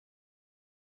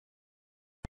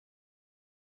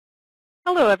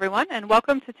Hello, everyone, and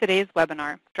welcome to today's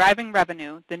webinar, Driving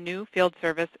Revenue, the New Field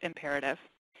Service Imperative.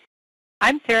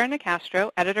 I'm Sarah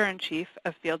Nicastro, Editor-in-Chief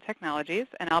of Field Technologies,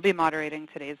 and I'll be moderating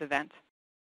today's event.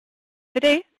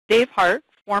 Today, Dave Hart,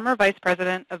 former Vice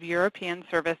President of European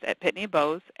Service at Pitney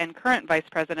Bowes and current Vice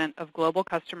President of Global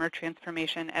Customer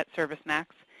Transformation at ServiceMax,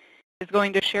 is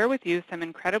going to share with you some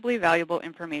incredibly valuable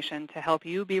information to help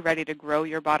you be ready to grow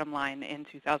your bottom line in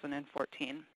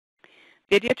 2014.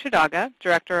 Vidya Chidaga,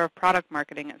 Director of Product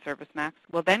Marketing at ServiceMax,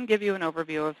 will then give you an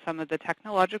overview of some of the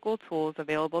technological tools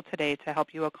available today to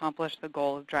help you accomplish the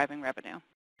goal of driving revenue.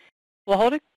 We'll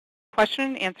hold a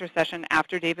question and answer session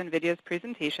after Dave and Vidya's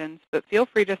presentations, but feel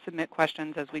free to submit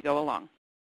questions as we go along.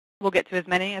 We'll get to as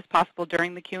many as possible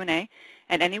during the Q&A,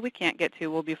 and any we can't get to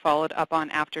will be followed up on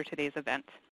after today's event.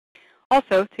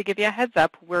 Also, to give you a heads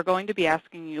up, we're going to be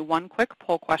asking you one quick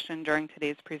poll question during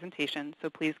today's presentation, so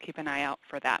please keep an eye out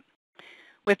for that.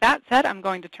 With that said, I'm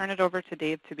going to turn it over to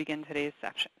Dave to begin today's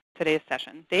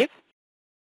session. Dave?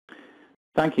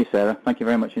 Thank you, Sarah. Thank you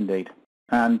very much indeed.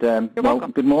 And You're welcome.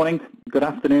 Good morning, good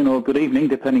afternoon, or good evening,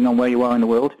 depending on where you are in the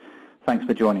world. Thanks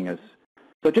for joining us.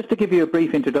 So just to give you a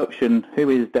brief introduction,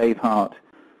 who is Dave Hart?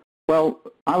 Well,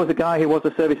 I was a guy who was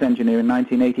a service engineer in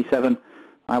 1987.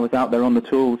 I was out there on the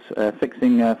tools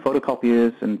fixing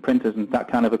photocopiers and printers and that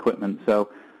kind of equipment.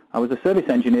 So I was a service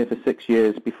engineer for 6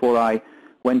 years before I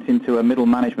went into a middle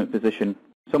management position.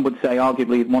 Some would say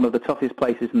arguably one of the toughest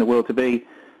places in the world to be.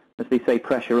 As they say,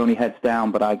 pressure only heads down,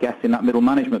 but I guess in that middle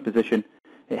management position,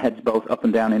 it heads both up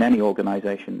and down in any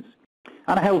organizations.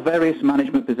 And I held various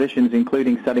management positions,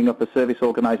 including setting up a service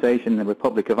organization in the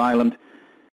Republic of Ireland,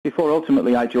 before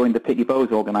ultimately I joined the Pitney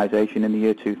Bowes organization in the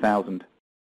year 2000.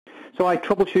 So I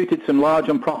troubleshooted some large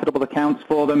unprofitable accounts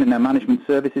for them in their management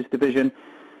services division.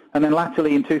 And then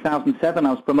latterly in 2007,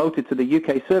 I was promoted to the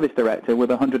UK Service Director with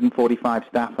 145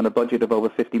 staff and a budget of over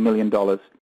 $50 million.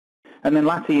 And then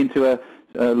latterly into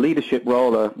a leadership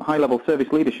role, a high-level service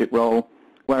leadership role,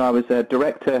 where I was a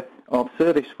Director of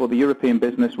Service for the European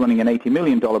business running an $80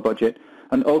 million budget,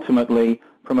 and ultimately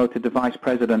promoted to Vice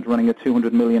President running a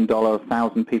 $200 million,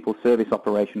 1,000-people service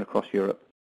operation across Europe.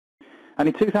 And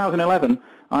in 2011,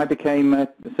 I became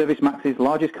ServiceMax's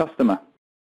largest customer.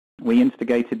 We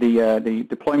instigated the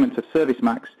deployment of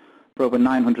ServiceMax for over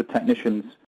 900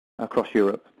 technicians across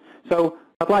Europe. So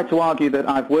I'd like to argue that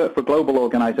I've worked for a global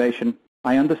organization.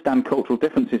 I understand cultural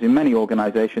differences in many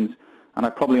organizations, and I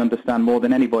probably understand more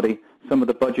than anybody some of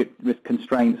the budget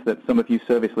constraints that some of you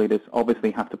service leaders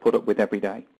obviously have to put up with every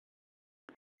day.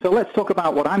 So let's talk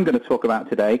about what I'm going to talk about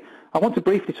today. I want to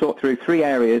briefly talk through 3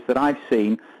 areas that I've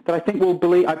seen that I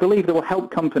believe that will help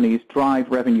companies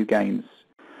drive revenue gains.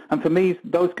 And for me,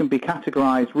 those can be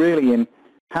categorized really in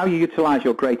how you utilize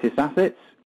your greatest assets,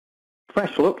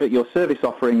 fresh look at your service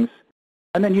offerings,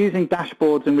 and then using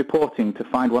dashboards and reporting to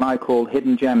find what I call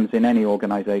hidden gems in any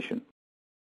organization.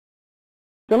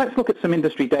 So let's look at some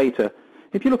industry data.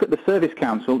 If you look at the Service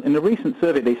Council, in a recent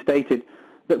survey they stated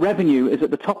that revenue is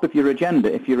at the top of your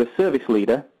agenda if you're a service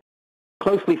leader,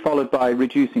 closely followed by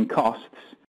reducing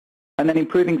costs, and then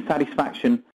improving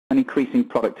satisfaction and increasing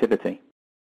productivity.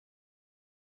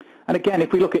 And again,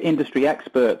 if we look at industry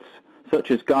experts, such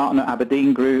as Gartner,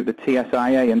 Aberdeen Group, the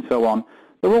TSIA, and so on,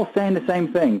 they're all saying the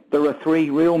same thing. There are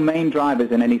 3 real main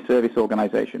drivers in any service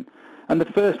organization. And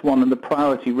the first one, and the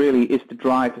priority really, is to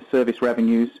drive service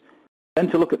revenues, then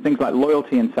to look at things like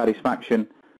loyalty and satisfaction,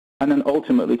 and then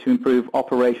ultimately to improve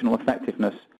operational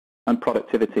effectiveness and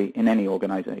productivity in any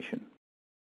organization.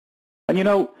 And you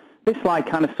know, this slide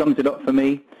kind of sums it up for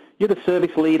me. You're the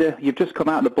service leader. You've just come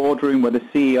out of the boardroom where the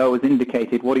CEO has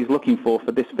indicated what he's looking for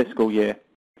this fiscal year.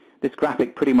 This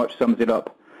graphic pretty much sums it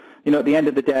up. You know, at the end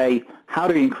of the day, how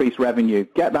do we increase revenue,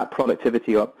 get that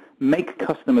productivity up, make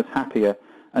customers happier,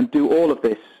 and do all of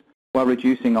this while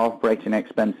reducing operating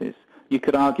expenses? You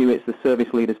could argue it's the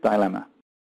service leader's dilemma.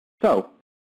 So,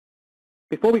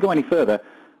 before we go any further,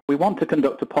 we want to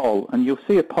conduct a poll, and you'll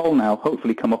see a poll now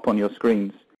hopefully come up on your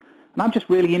screens. And I'm just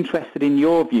really interested in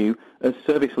your view as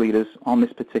service leaders on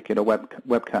this particular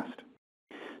webcast.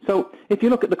 So if you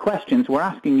look at the questions, we're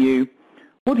asking you,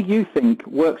 what do you think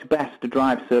works best to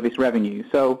drive service revenue?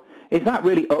 So is that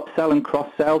really upsell and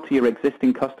cross-sell to your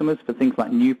existing customers for things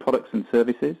like new products and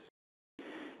services?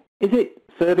 Is it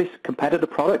service competitor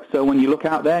products? So when you look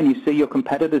out there and you see your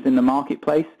competitors in the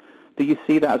marketplace, do you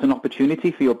see that as an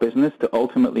opportunity for your business to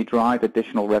ultimately drive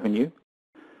additional revenue?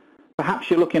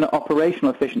 Perhaps you're looking at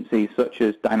operational efficiencies such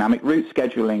as dynamic route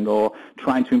scheduling or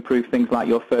trying to improve things like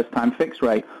your first-time fix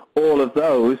rate. All of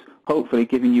those hopefully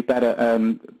giving you better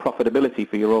profitability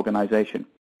for your organization.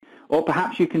 Or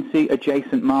perhaps you can see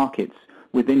adjacent markets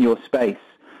within your space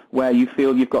where you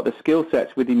feel you've got the skill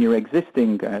sets within your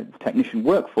existing technician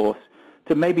workforce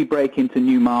to maybe break into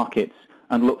new markets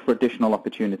and look for additional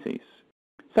opportunities.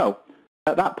 So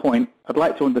at that point, I'd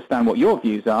like to understand what your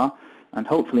views are, and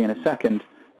hopefully in a second,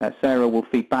 Sarah will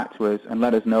feed back to us and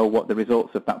let us know what the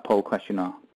results of that poll question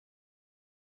are.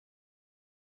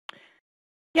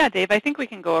 Yeah, Dave, I think we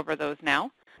can go over those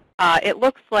now. It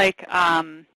looks like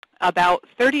about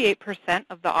 38%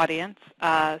 of the audience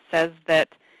says that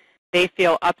they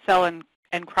feel upsell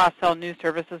and cross-sell new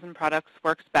services and products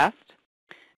works best.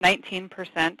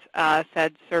 19%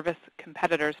 said service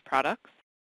competitors' products.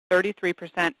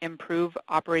 33% improve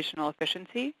operational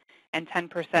efficiency, and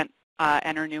 10%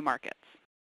 enter new markets.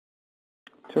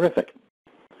 Terrific.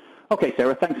 Okay,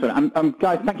 Sarah, thanks for that.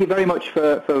 Guys, thank you very much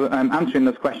for answering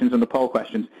those questions on the poll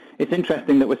questions. It's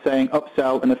interesting that we're saying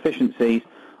upsell and efficiencies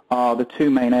are the two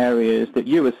main areas that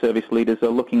you as service leaders are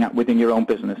looking at within your own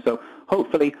business. So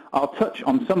hopefully I'll touch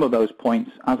on some of those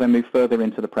points as I move further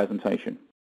into the presentation.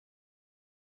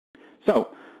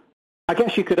 So I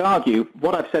guess you could argue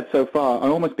what I've said so far, I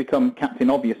almost become Captain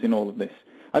Obvious in all of this.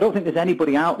 I don't think there's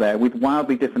anybody out there with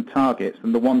wildly different targets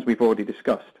than the ones we've already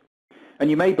discussed. And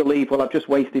you may believe, well, I've just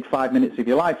wasted 5 minutes of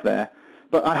your life there,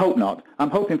 but I hope not. I'm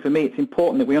hoping for me it's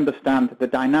important that we understand the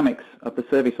dynamics of the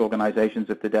service organizations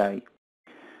of today.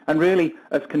 And really,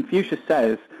 as Confucius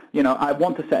says, you know, I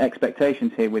want to set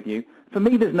expectations here with you. For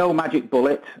me, there's no magic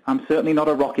bullet. I'm certainly not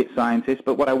a rocket scientist,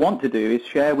 but what I want to do is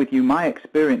share with you my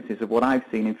experiences of what I've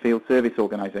seen in field service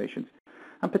organizations,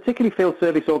 and particularly field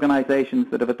service organizations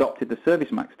that have adopted the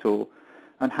ServiceMax tool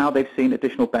and how they've seen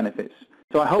additional benefits.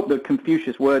 So I hope that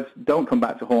Confucius' words don't come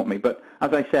back to haunt me, but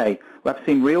as I say, I've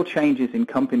seen real changes in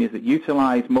companies that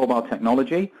utilize mobile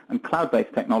technology and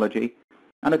cloud-based technology,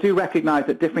 and I do recognize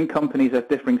that different companies have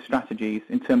differing strategies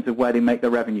in terms of where they make their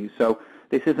revenue, so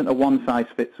this isn't a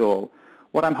one-size-fits-all.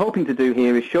 What I'm hoping to do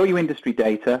here is show you industry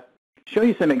data, show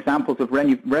you some examples of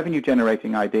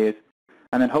revenue-generating ideas,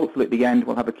 and then hopefully at the end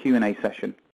we'll have a Q&A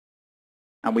session,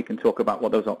 and we can talk about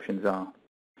what those options are.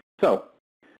 So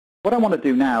what I want to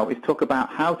do now is talk about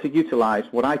how to utilize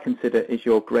what I consider is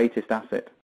your greatest asset.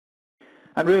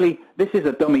 And really, this is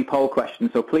a dummy poll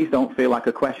question, so please don't feel like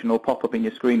a question will pop up in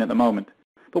your screen at the moment.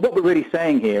 But what we're really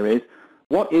saying here is,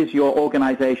 what is your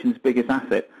organization's biggest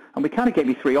asset? And we kind of gave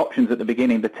you three options at the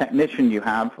beginning: the technician you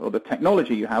have, or the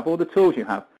technology you have, or the tools you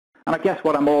have. And I guess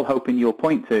what I'm all hoping you'll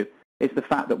point to is the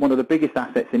fact that one of the biggest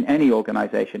assets in any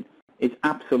organization is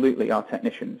absolutely our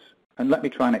technicians. And let me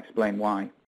try and explain why.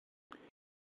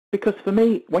 Because for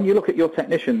me, when you look at your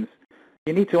technicians,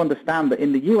 you need to understand that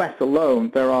in the US alone,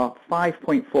 there are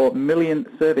 5.4 million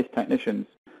service technicians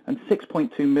and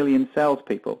 6.2 million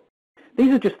salespeople.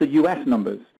 These are just the US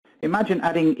numbers. Imagine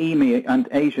adding EMEA and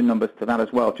Asian numbers to that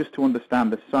as well, just to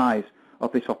understand the size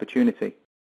of this opportunity.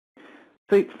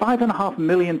 So 5.5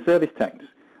 million service techs,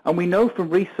 and we know from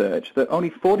research that only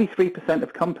 43%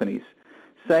 of companies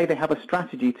say they have a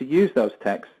strategy to use those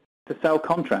techs to sell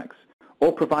contracts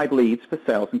or provide leads for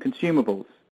sales and consumables.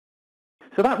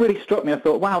 So that really struck me. I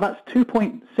thought, wow, that's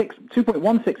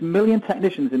 2.16 million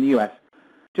technicians in the US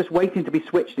just waiting to be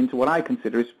switched into what I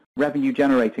consider is revenue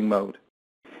generating mode.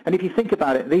 And if you think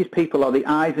about it, these people are the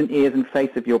eyes and ears and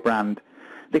face of your brand.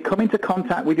 They come into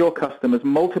contact with your customers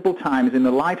multiple times in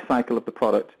the life cycle of the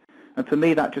product, and for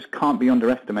me that just can't be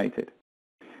underestimated.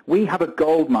 We have a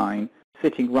gold mine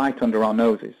sitting right under our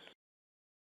noses.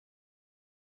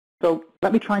 So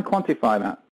let me try and quantify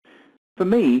that. For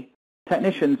me,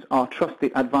 technicians are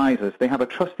trusted advisors. They have a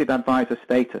trusted advisor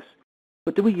status.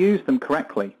 But do we use them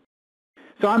correctly?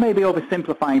 So I may be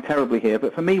oversimplifying terribly here,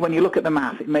 but for me, when you look at the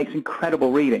math, it makes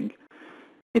incredible reading.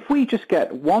 If we just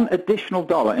get $1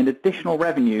 additional in additional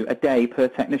revenue a day per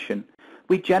technician,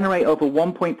 we generate over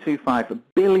 $1.25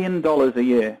 billion a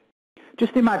year.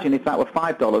 Just imagine if that were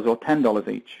 $5 or $10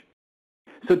 each.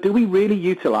 So do we really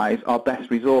utilize our best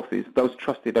resources, those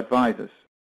trusted advisors?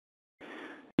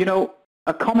 You know,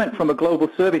 a comment from a global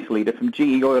service leader from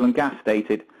GE Oil and Gas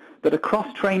stated that a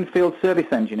cross-trained field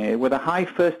service engineer with a high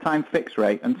first-time fix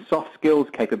rate and soft skills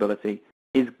capability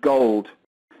is gold.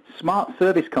 Smart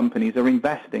service companies are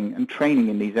investing and training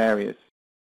in these areas.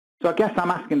 So I guess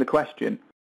I'm asking the question,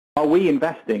 are we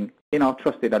investing in our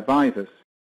trusted advisors?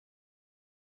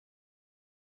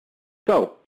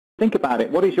 So think about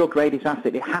it. What is your greatest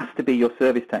asset? It has to be your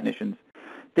service technicians.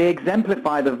 They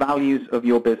exemplify the values of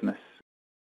your business.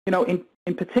 You know,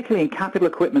 in particularly in capital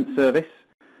equipment service,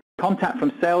 contact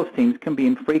from sales teams can be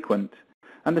infrequent,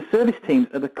 and the service teams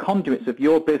are the conduits of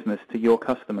your business to your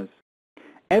customers.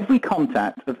 Every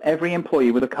contact of every employee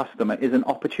with a customer is an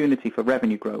opportunity for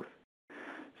revenue growth.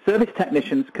 Service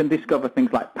technicians can discover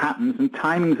things like patterns and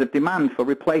timings of demand for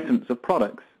replacements of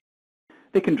products.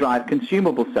 they can drive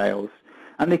consumable sales,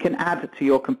 and they can add to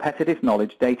your competitive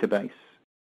knowledge database.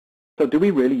 So do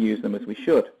we really use them as we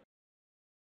should?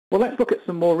 Well, let's look at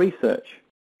some more research.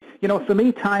 You know, for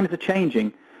me, times are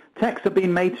changing. Techs are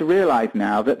being made to realize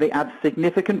now that they add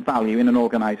significant value in an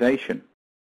organization.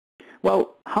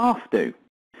 Well, half do.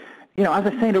 You know, as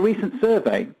I say in a recent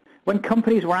survey, when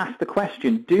companies were asked the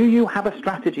question, do you have a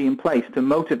strategy in place to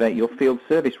motivate your field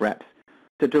service reps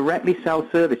to directly sell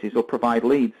services or provide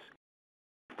leads?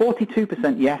 42%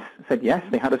 said yes,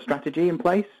 they had a strategy in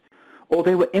place, or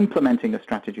they were implementing a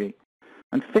strategy.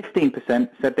 And 15%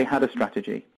 said they had a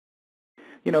strategy.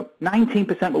 You know,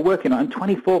 19% were working on it, and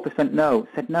 24%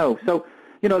 said no. So,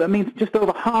 you know, that means just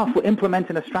over half were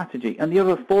implementing a strategy, and the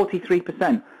other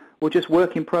 43% were just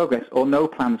work in progress or no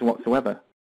plans whatsoever.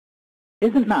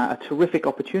 Isn't that a terrific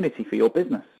opportunity for your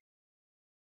business?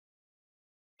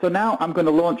 So now I'm going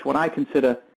to launch what I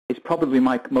consider is probably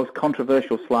my most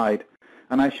controversial slide,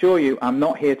 and I assure you I'm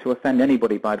not here to offend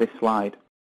anybody by this slide.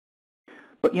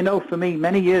 But you know, for me,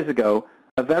 many years ago,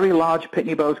 a very large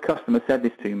Pitney Bowes customer said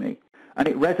this to me, and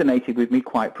it resonated with me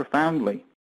quite profoundly.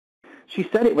 She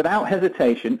said it without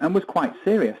hesitation and was quite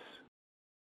serious.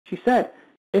 She said,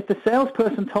 if the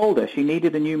salesperson told her she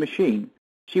needed a new machine,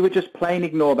 she would just plain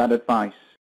ignore that advice.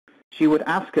 She would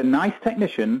ask a nice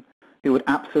technician who would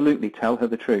absolutely tell her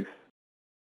the truth.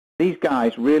 These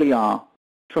guys really are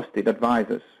trusted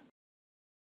advisors.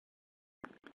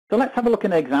 So let's have a look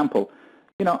at an example.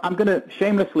 You know, I'm going to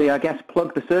shamelessly, I guess,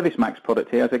 plug the ServiceMax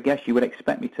product here, as I guess you would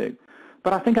expect me to.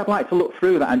 But I think I'd like to look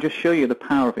through that and just show you the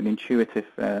power of an intuitive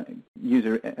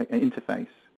user interface.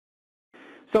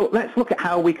 So let's look at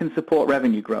how we can support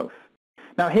revenue growth.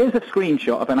 Now here's a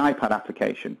screenshot of an iPad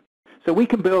application. So we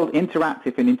can build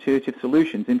interactive and intuitive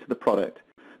solutions into the product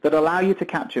that allow you to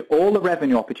capture all the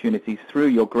revenue opportunities through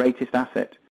your greatest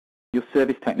asset, your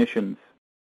service technicians.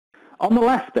 On the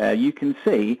left there, you can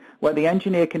see where the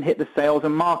engineer can hit the Sales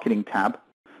and Marketing tab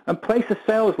and place a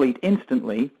sales lead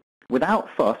instantly, without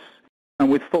fuss, and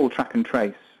with full track and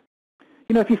trace.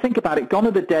 You know, if you think about it, gone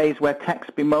are the days where techs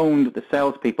bemoaned that the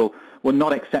salespeople were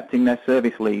not accepting their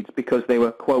service leads because they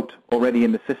were, quote, already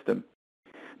in the system.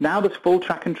 Now there's full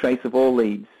track and trace of all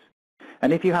leads.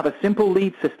 And if you have a simple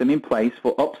lead system in place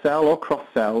for upsell or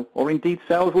cross-sell, or indeed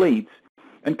sales leads,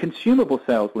 and consumable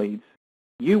sales leads,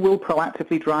 you will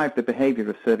proactively drive the behavior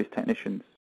of service technicians.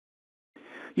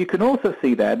 You can also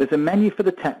see there's a menu for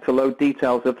the tech to load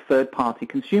details of third-party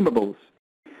consumables.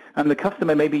 And the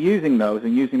customer may be using those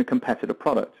and using a competitor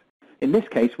product. In this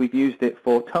case, we've used it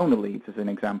for toner leads as an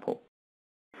example.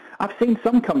 I've seen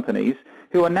some companies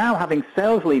who are now having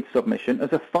sales lead submission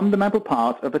as a fundamental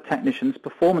part of a technician's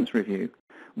performance review.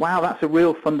 Wow, that's a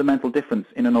real fundamental difference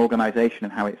in an organization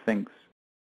and how it thinks.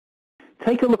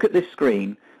 Take a look at this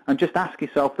screen and just ask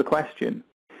yourself the question,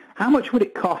 how much would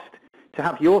it cost to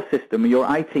have your system or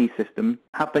your IT system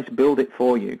have this build it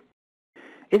for you?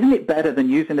 Isn't it better than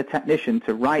using a technician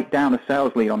to write down a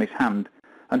sales lead on his hand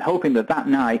and hoping that that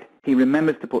night he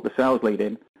remembers to put the sales lead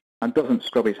in and doesn't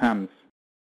scrub his hands?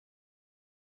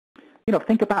 You know,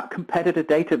 think about competitor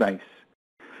database.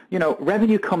 You know,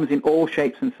 revenue comes in all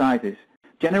shapes and sizes.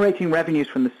 Generating revenues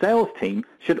from the sales team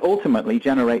should ultimately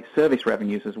generate service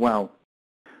revenues as well.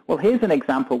 Well, here's an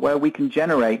example where we can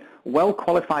generate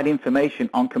well-qualified information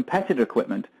on competitor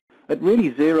equipment at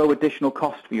really zero additional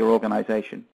cost for your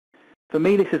organization. For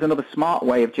me, this is another smart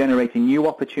way of generating new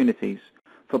opportunities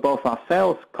for both our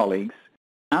sales colleagues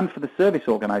and for the service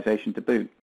organization to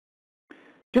boot.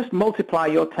 Just multiply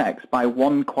your techs by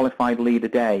one qualified lead a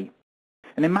day.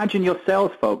 And imagine your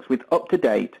sales folks with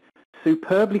up-to-date,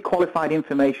 superbly qualified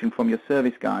information from your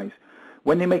service guys.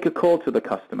 When they make a call to the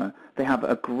customer, they have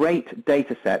a great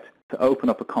data set to open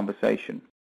up a conversation.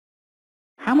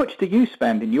 How much do you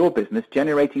spend in your business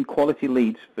generating quality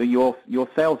leads for your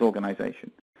sales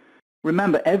organization?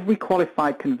 Remember, every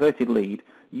qualified converted lead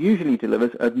usually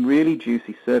delivers a really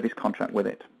juicy service contract with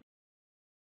it.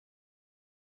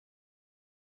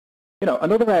 You know,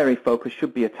 another area of focus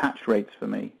should be attach rates for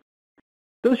me.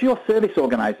 Does your service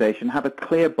organization have a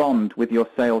clear bond with your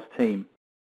sales team?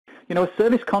 You know, a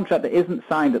service contract that isn't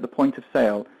signed at the point of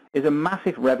sale is a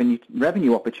massive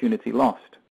revenue opportunity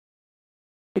lost.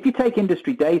 If you take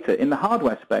industry data in the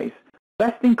hardware space,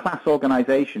 best-in-class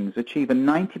organizations achieve a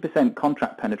 90%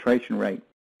 contract penetration rate,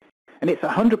 and it's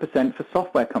 100% for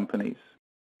software companies.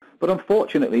 But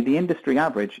unfortunately, the industry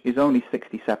average is only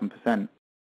 67%.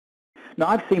 Now,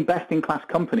 I've seen best-in-class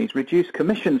companies reduce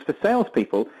commissions for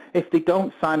salespeople if they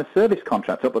don't sign a service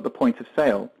contract up at the point of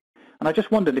sale, and I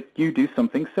just wondered if you do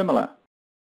something similar.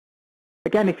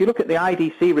 Again, if you look at the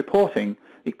IDC reporting,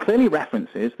 it clearly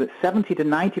references that 70 to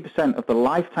 90% of the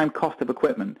lifetime cost of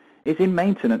equipment is in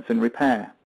maintenance and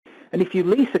repair. And if you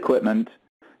lease equipment,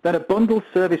 then a bundled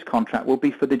service contract will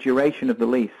be for the duration of the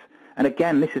lease. And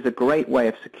again, this is a great way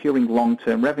of securing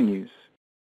long-term revenues.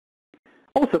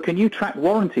 Also, can you track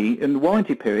warranty and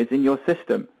warranty periods in your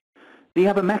system? Do you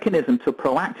have a mechanism to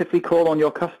proactively call on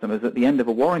your customers at the end of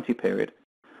a warranty period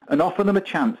and offer them a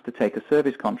chance to take a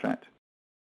service contract?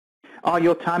 Are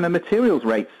your time and materials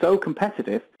rates so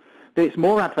competitive that it's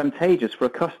more advantageous for a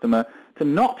customer to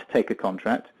not take a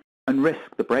contract and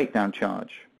risk the breakdown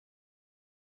charge?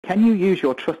 Can you use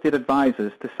your trusted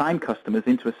advisors to sign customers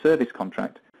into a service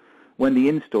contract when they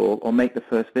install or make the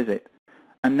first visit?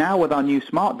 And now with our new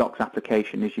Smart Docs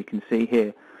application, as you can see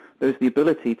here, there's the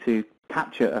ability to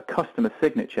capture a customer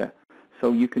signature,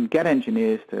 so you can get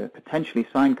engineers to potentially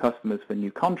sign customers for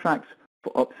new contracts,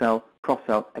 for upsell,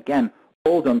 cross-sell, again,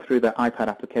 all done through their iPad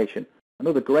application.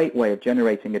 Another great way of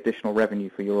generating additional revenue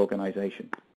for your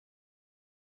organization.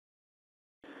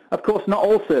 Of course, not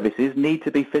all services need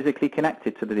to be physically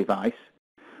connected to the device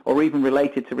or even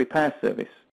related to repair service.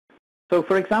 So,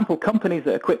 for example, companies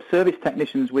that equip service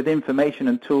technicians with information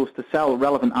and tools to sell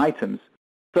relevant items,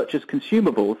 such as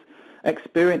consumables,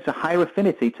 experience a higher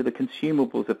affinity to the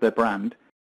consumables of their brand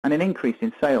and an increase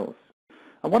in sales.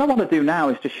 And what I want to do now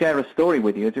is to share a story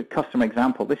with you as a customer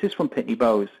example. This is from Pitney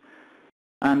Bowes.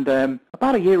 And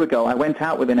about a year ago, I went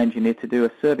out with an engineer to do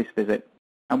a service visit,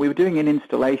 and we were doing an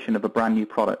installation of a brand new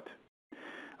product.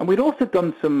 And we'd also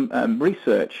done some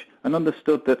research and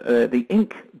understood that the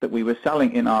ink that we were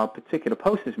selling in our particular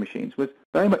postage machines was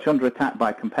very much under attack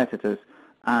by competitors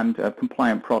and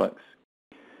compliant products.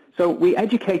 So we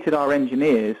educated our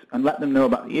engineers and let them know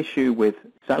about the issue with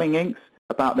selling inks,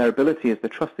 about their ability as the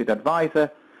trusted advisor,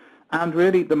 and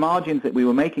really the margins that we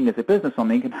were making as a business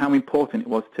on ink and how important it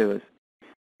was to us.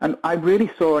 And I really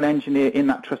saw an engineer in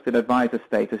that trusted advisor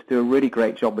status do a really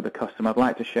great job with the customer. I'd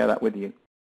like to share that with you.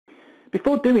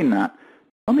 Before doing that,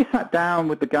 when we sat down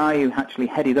with the guy who actually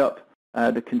headed up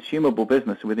the consumable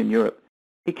business within Europe,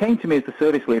 he came to me as the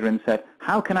service leader and said,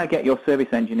 "How can I get your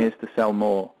service engineers to sell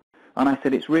more?" And I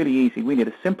said, "It's really easy. We need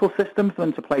a simple system for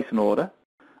them to place an order,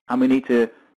 and we need to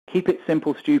keep it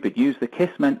simple, stupid, use the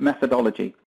KISS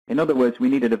methodology." In other words, we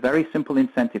needed a very simple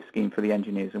incentive scheme for the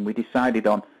engineers, and we decided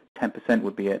on 10%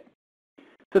 would be it.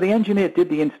 So the engineer did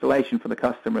the installation for the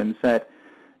customer and said,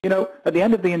 "You know, at the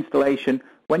end of the installation,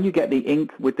 when you get the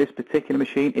ink with this particular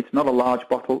machine, it's not a large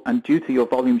bottle, and due to your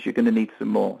volumes, you're going to need some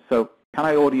more. So can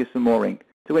I order you some more ink?"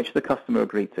 To which the customer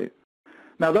agreed to.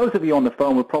 Now, those of you on the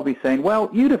phone were probably saying, "Well,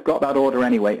 you'd have got that order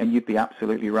anyway," and you'd be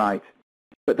absolutely right.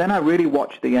 But then I really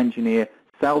watched the engineer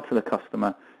sell to the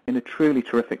customer in a truly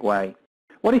terrific way.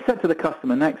 What he said to the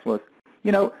customer next was,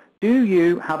 "You know, do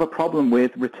you have a problem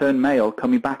with return mail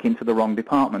coming back into the wrong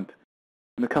department?"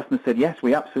 And the customer said, "Yes,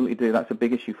 we absolutely do. That's a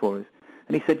big issue for us."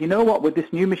 And he said, "You know what? With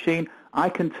this new machine, I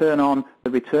can turn on the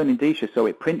return indicia so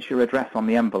it prints your address on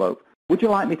the envelope. Would you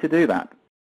like me to do that?"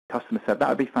 The customer said, "That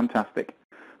would be fantastic."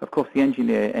 Of course, the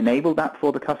engineer enabled that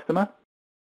for the customer.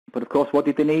 But of course, what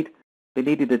did they need? They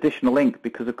needed additional ink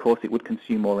because, of course, it would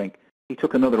consume more ink. He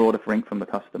took another order for ink from the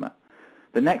customer.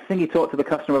 The next thing he talked to the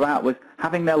customer about was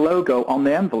having their logo on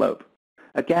the envelope.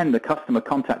 Again, the customer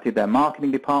contacted their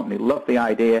marketing department. He loved the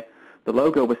idea. The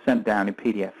logo was sent down in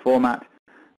PDF format,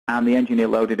 and the engineer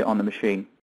loaded it on the machine.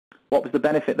 What was the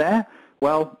benefit there?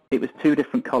 Well, it was 2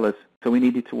 different colors, so we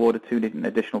needed to order 2 different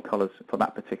additional colors for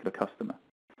that particular customer.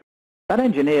 That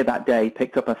engineer that day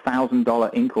picked up a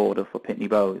 $1,000 ink order for Pitney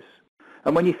Bowes.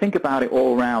 And when you think about it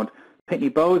all around,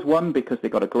 Pitney Bowes won because they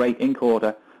got a great ink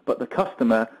order, but the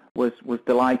customer was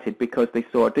delighted because they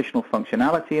saw additional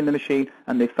functionality in the machine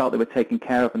and they felt they were taken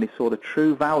care of and they saw the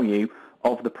true value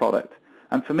of the product.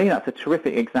 And for me, that's a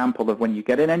terrific example of when you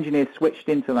get an engineer switched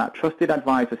into that trusted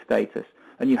advisor status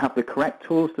and you have the correct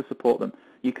tools to support them,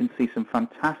 you can see some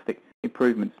fantastic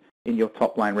improvements in your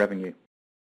top line revenue.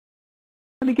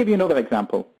 Let me give you another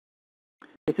example.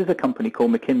 This is a company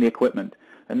called McKinley Equipment,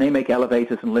 and they make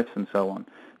elevators and lifts and so on.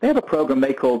 They have a program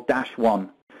they call Dash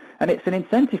One, and it's an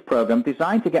incentive program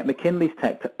designed to get McKinley's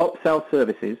tech to upsell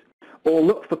services or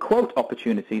look for quote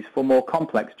opportunities for more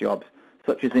complex jobs,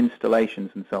 such as installations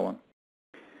and so on.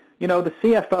 You know, the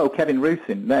CFO, Kevin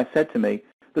Rusin, there said to me,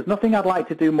 "There's nothing I'd like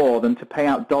to do more than to pay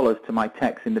out dollars to my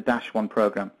techs in the Dash One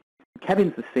program."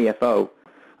 Kevin's the CFO.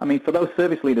 I mean, for those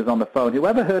service leaders on the phone,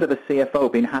 whoever heard of a CFO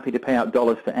being happy to pay out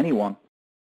dollars for anyone?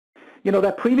 You know,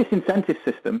 their previous incentive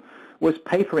system was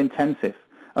paper intensive,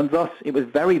 and thus it was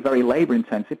very, very labor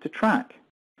intensive to track.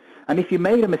 And if you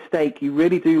made a mistake, you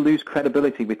really do lose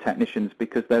credibility with technicians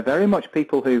because they're very much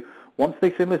people who, once they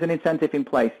see there's an incentive in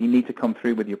place, you need to come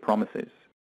through with your promises.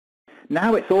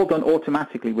 Now it's all done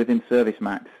automatically within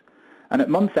ServiceMax. And at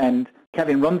month end,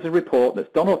 Kevin runs a report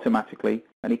that's done automatically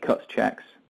and he cuts checks.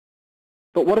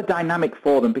 But what a dynamic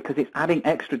for them, because it's adding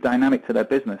extra dynamic to their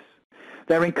business.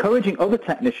 They're encouraging other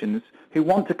technicians who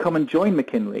want to come and join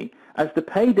McKinley, as the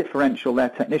pay differential their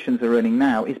technicians are earning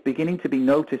now is beginning to be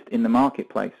noticed in the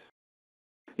marketplace.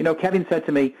 You know, Kevin said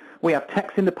to me, we have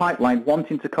techs in the pipeline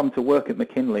wanting to come to work at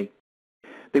McKinley.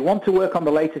 They want to work on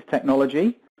the latest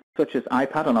technology, such as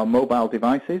iPad on our mobile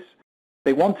devices.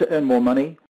 They want to earn more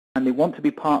money, and they want to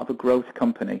be part of a growth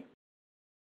company.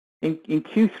 In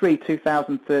Q3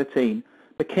 2013,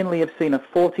 McKinley have seen a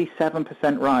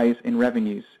 47% rise in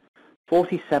revenues,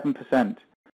 47%,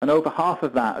 and over half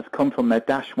of that has come from their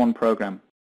Dash 1 program.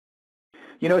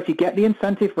 You know, if you get the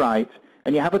incentive right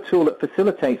and you have a tool that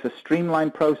facilitates a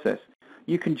streamlined process,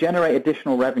 you can generate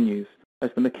additional revenues,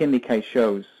 as the McKinley case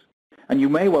shows. And you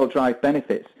may well drive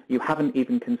benefits you haven't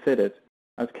even considered,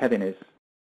 as Kevin is.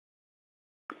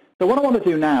 So what I want to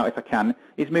do now, if I can,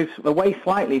 is move away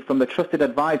slightly from the trusted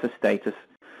advisor status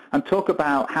and talk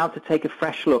about how to take a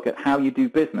fresh look at how you do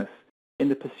business in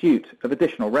the pursuit of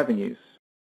additional revenues.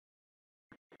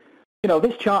 You know,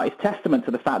 this chart is testament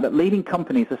to the fact that leading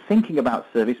companies are thinking about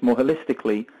service more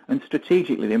holistically and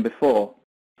strategically than before.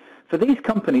 For these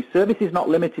companies, service is not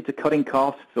limited to cutting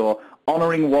costs or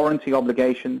honoring warranty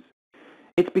obligations.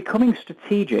 It's becoming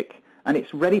strategic, and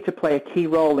it's ready to play a key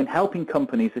role in helping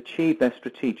companies achieve their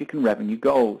strategic and revenue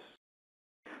goals.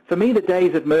 For me, the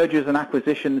days of mergers and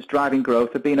acquisitions driving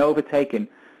growth have been overtaken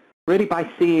really by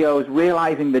CEOs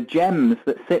realizing the gems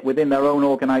that sit within their own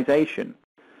organization.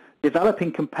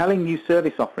 Developing compelling new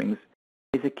service offerings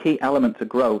is a key element to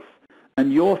growth,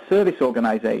 and your service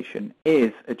organization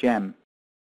is a gem.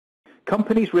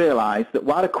 Companies realize that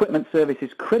while equipment service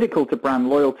is critical to brand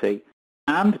loyalty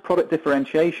and product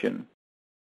differentiation,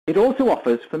 it also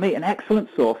offers, for me, an excellent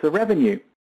source of revenue.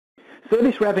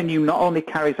 Service revenue not only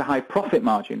carries a high profit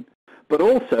margin, but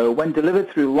also, when delivered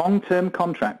through long-term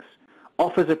contracts,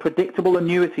 offers a predictable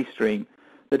annuity stream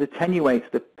that attenuates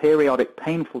the periodic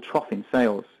painful trough in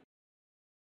sales.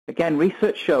 Again,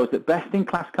 research shows that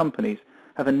best-in-class companies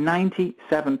have a 97%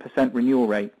 renewal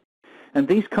rate, and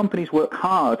these companies work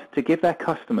hard to give their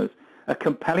customers a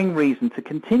compelling reason to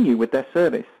continue with their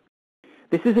service.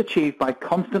 This is achieved by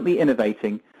constantly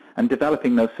innovating and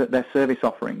developing their service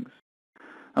offerings.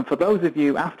 And for those of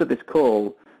you after this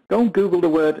call, go and Google the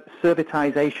word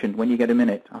servitization when you get a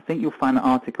minute. I think you'll find the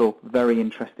article very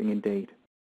interesting indeed.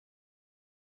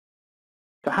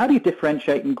 So how do you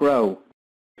differentiate and grow?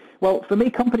 Well, for me,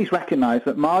 companies recognize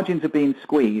that margins are being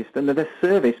squeezed and that their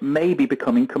service may be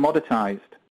becoming commoditized.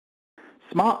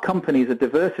 Smart companies are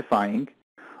diversifying,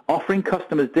 offering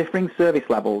customers differing service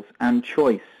levels and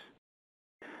choice.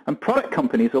 And product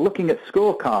companies are looking at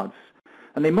scorecards,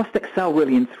 and they must excel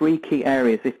really in three key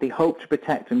areas if they hope to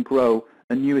protect and grow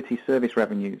annuity service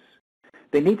revenues.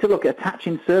 They need to look at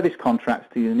attaching service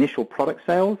contracts to the initial product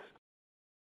sales.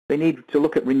 They need to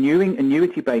look at renewing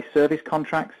annuity-based service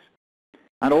contracts,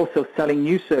 and also selling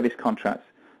new service contracts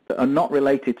that are not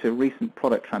related to recent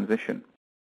product transition.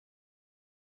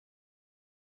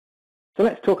 So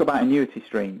let's talk about annuity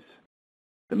streams.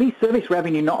 For me, service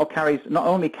revenue not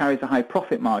only carries a high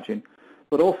profit margin,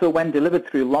 but also, when delivered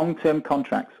through long-term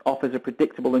contracts, offers a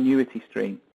predictable annuity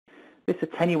stream. This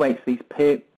attenuates these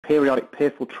periodic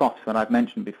painful troughs that I've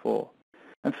mentioned before.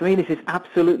 And for me, this is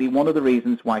absolutely one of the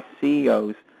reasons why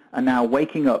CEOs are now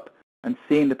waking up and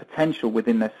seeing the potential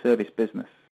within their service business.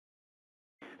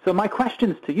 So my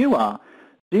questions to you are,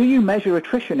 do you measure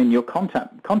attrition in your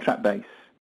contract base?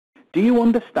 Do you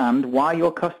understand why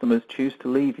your customers choose to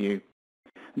leave you?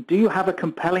 Do you have a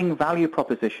compelling value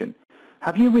proposition?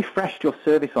 Have you refreshed your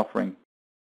service offering?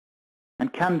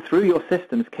 And through your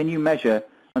systems, can you measure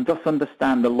and thus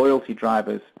understand the loyalty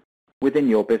drivers within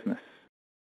your business?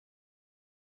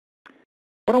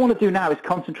 What I want to do now is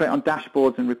concentrate on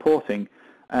dashboards and reporting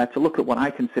to look at what I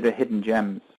consider hidden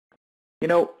gems. You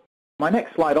know, my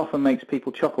next slide often makes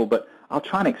people chuckle, but I'll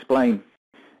try and explain.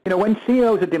 You know, when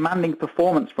CEOs are demanding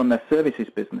performance from their services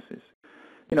businesses,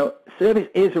 you know, service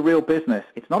is a real business.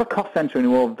 It's not a cost center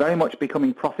anymore, very much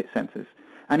becoming profit centers.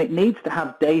 And it needs to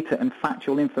have data and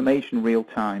factual information real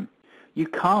time. You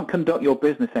can't conduct your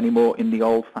business anymore in the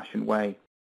old-fashioned way.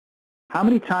 How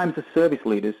many times as service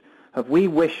leaders have we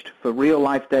wished for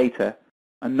real-life data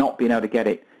and not been able to get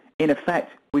it? In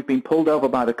effect, we've been pulled over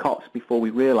by the cops before we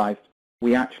realized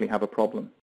we actually have a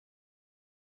problem.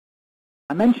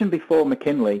 I mentioned before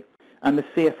McKinley and the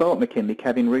CFO at McKinley,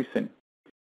 Kevin Rusin.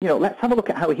 You know, let's have a look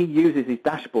at how he uses his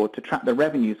dashboard to track the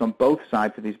revenues on both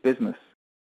sides of his business.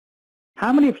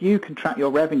 How many of you can track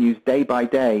your revenues day by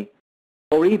day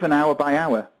or even hour by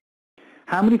hour?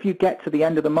 How many of you get to the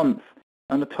end of the month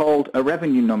and are told a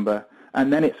revenue number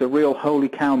and then it's a real holy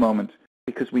cow moment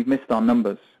because we've missed our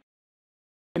numbers.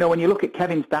 You know, when you look at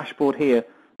Kevin's dashboard here,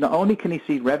 not only can he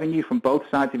see revenue from both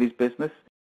sides of his business,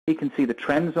 he can see the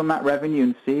trends on that revenue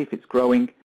and see if it's growing,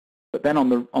 but then on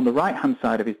the right-hand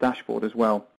side of his dashboard as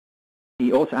well,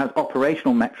 he also has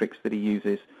operational metrics that he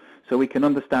uses, so we can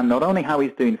understand not only how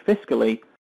he's doing fiscally,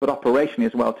 but operationally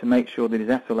as well to make sure that his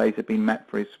SLAs have been met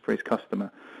for his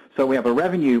customer. So we have a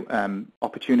revenue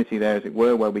opportunity there, as it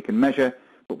were, where we can measure,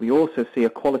 but we also see a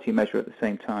quality measure at the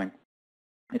same time.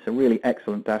 It's a really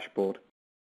excellent dashboard.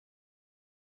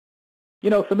 You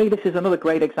know, for me, this is another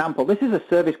great example. This is a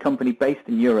service company based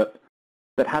in Europe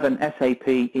that had an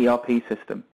SAP ERP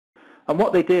system. And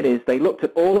what they did is they looked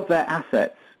at all of their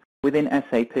assets within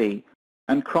SAP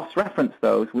and cross-referenced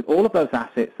those with all of those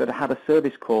assets that had a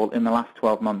service call in the last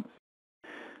 12 months.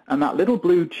 And that little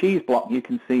blue cheese block you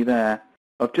can see there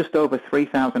of just over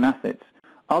 3,000 assets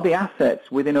are the assets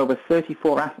within over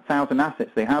 34,000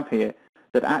 assets they have here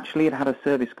that actually had a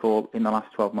service call in the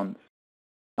last 12 months.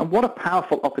 And what a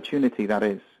powerful opportunity that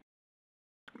is.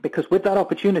 Because with that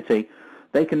opportunity,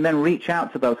 they can then reach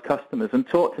out to those customers and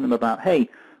talk to them about, hey,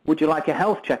 would you like a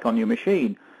health check on your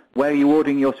machine? Where are you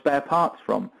ordering your spare parts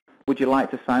from? Would you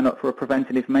like to sign up for a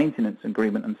preventative maintenance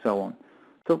agreement and so on?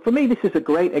 So for me, this is a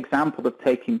great example of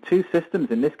taking two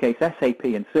systems, in this case SAP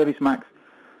and ServiceMax,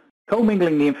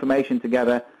 commingling the information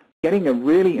together, getting a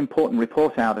really important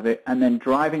report out of it, and then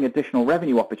driving additional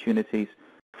revenue opportunities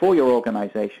for your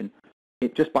organization,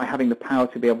 just by having the power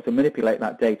to be able to manipulate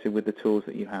that data with the tools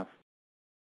that you have.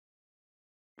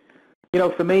 You know,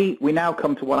 for me, we now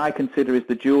come to what I consider is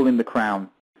the jewel in the crown,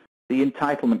 the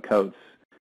entitlement codes.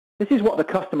 This is what the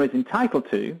customer is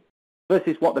entitled to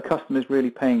versus what the customer is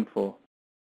really paying for.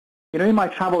 You know, in my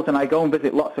travels, and I go and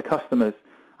visit lots of customers,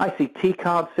 I see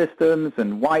T-card systems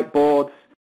and whiteboards,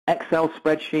 Excel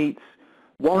spreadsheets,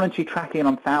 warranty tracking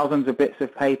on thousands of bits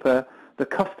of paper. The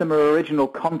customer original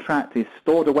contract is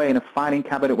stored away in a filing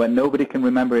cabinet where nobody can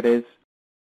remember it is.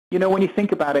 You know, when you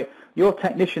think about it, your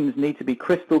technicians need to be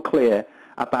crystal clear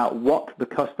about what the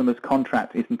customer's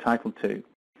contract is entitled to.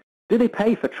 Do they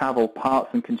pay for travel,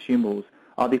 parts and consumables?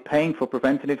 Are they paying for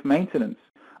preventative maintenance?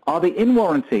 Are they in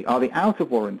warranty? Are they out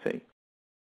of warranty?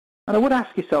 And I would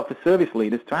ask yourself as service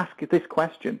leaders to ask this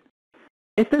question.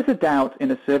 If there's a doubt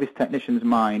in a service technician's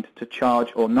mind to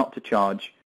charge or not to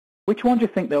charge, which one do you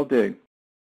think they'll do?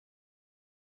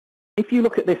 If you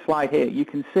look at this slide here, you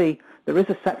can see there is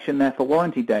a section there for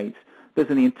warranty dates. There's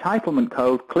an entitlement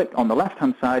code. Click on the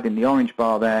left-hand side in the orange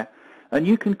bar there, and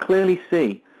you can clearly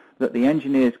see that the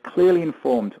engineer is clearly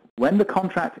informed when the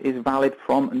contract is valid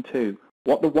from and to,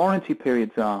 what the warranty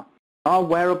periods are. Are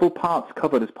wearable parts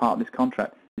covered as part of this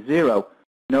contract? 0.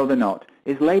 No, they're not.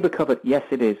 Is labor covered? Yes,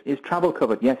 it is. Is travel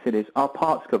covered? Yes, it is. Are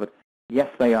parts covered? Yes,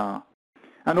 they are.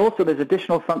 And also there's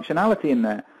additional functionality in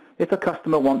there. If a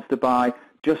customer wants to buy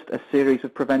just a series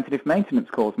of preventative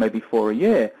maintenance calls, maybe for a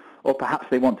year, or perhaps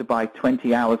they want to buy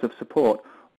 20 hours of support,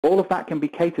 all of that can be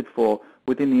catered for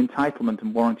within the entitlement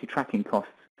and warranty tracking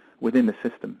costs within the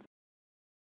system.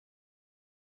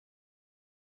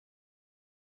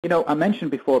 You know, I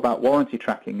mentioned before about warranty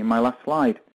tracking in my last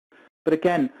slide. But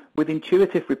again, with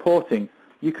intuitive reporting,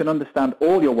 you can understand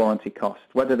all your warranty costs,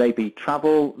 whether they be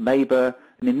travel, labor,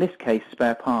 and in this case,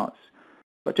 spare parts.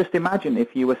 But just imagine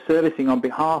if you were servicing on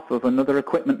behalf of another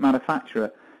equipment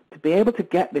manufacturer, to be able to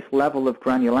get this level of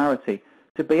granularity,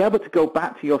 to be able to go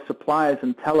back to your suppliers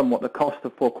and tell them what the cost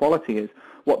of poor quality is,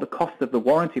 what the cost of the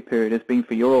warranty period has been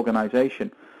for your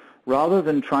organization, rather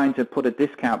than trying to put a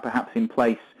discount perhaps in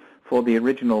place for the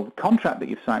original contract that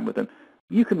you've signed with them,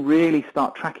 you can really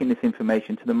start tracking this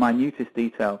information to the minutest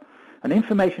detail. And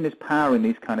information is power in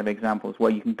these kind of examples,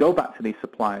 where you can go back to these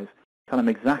suppliers, tell them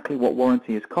exactly what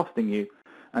warranty is costing you,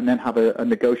 and then have a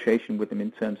negotiation with them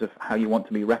in terms of how you want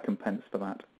to be recompensed for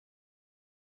that.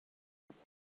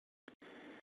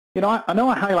 You know, I know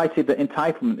I highlighted that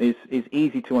entitlement is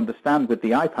easy to understand with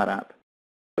the iPad app,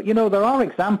 but you know, there are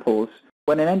examples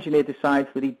when an engineer decides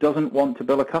that he doesn't want to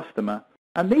bill a customer,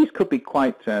 and these could be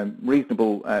quite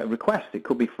reasonable requests. It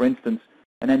could be, for instance,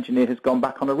 an engineer has gone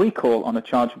back on a recall on a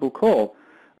chargeable call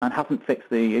and hasn't fixed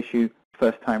the issue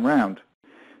first time round.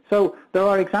 So there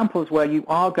are examples where you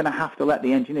are going to have to let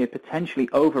the engineer potentially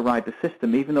override the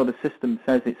system, even though the system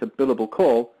says it's a billable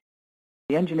call.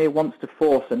 The engineer wants to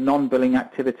force a non-billing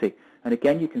activity, and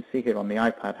again you can see here on the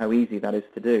iPad how easy that is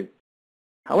to do.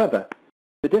 However,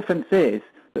 the difference is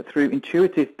that through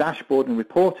intuitive dashboard and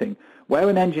reporting, where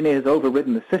an engineer has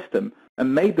overridden the system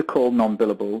and made the call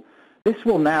non-billable, this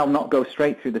will now not go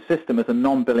straight through the system as a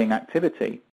non-billing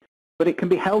activity, but it can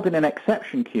be held in an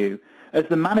exception queue, as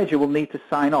the manager will need to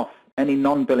sign off any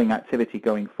non-billing activity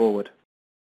going forward.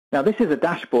 Now, this is a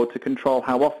dashboard to control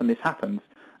how often this happens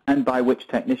and by which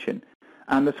technician.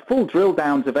 And there's full drill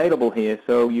downs available here,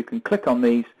 so you can click on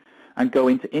these and go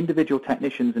into individual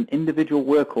technicians and individual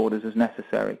work orders as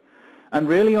necessary, and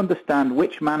really understand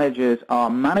which managers are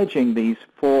managing these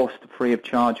forced free of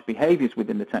charge behaviors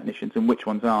within the technicians and which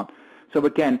ones aren't. So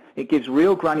again, it gives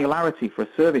real granularity for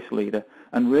a service leader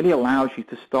and really allows you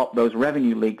to stop those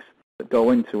revenue leaks that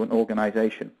go into an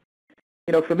organization.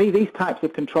 You know, for me, these types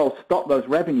of controls stop those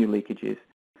revenue leakages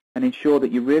and ensure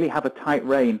that you really have a tight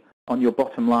rein on your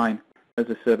bottom line as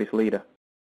a service leader.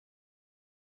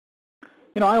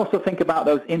 You know, I also think about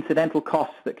those incidental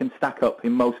costs that can stack up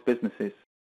in most businesses.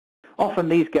 Often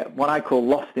these get what I call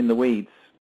lost in the weeds.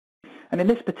 And in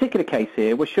this particular case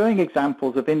here, we're showing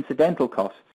examples of incidental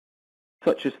costs,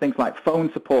 such as things like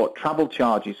phone support, travel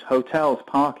charges, hotels,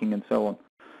 parking, and so on.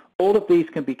 All of these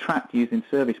can be tracked using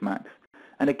ServiceMax.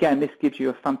 And again, this gives you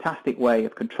a fantastic way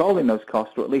of controlling those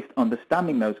costs, or at least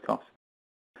understanding those costs.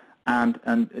 And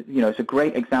you know, it's a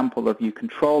great example of you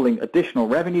controlling additional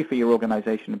revenue for your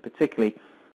organization and particularly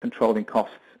controlling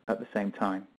costs at the same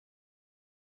time.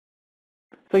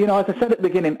 So, you know, as I said at the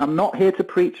beginning, I'm not here to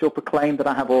preach or proclaim that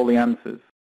I have all the answers.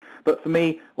 But for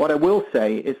me, what I will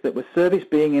say is that with service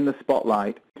being in the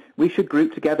spotlight, we should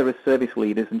group together as service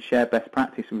leaders and share best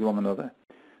practice with one another.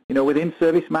 You know, within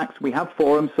ServiceMax, we have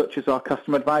forums such as our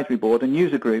Customer Advisory Board and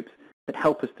user groups that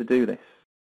help us to do this.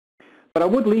 But I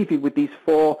would leave you with these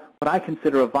four, what I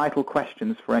consider, are vital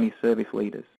questions for any service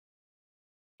leaders.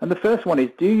 And the first one is,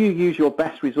 do you use your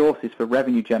best resources for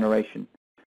revenue generation,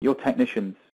 your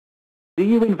technicians? Do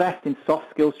you invest in soft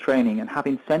skills training and have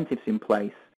incentives in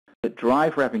place that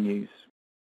drive revenues?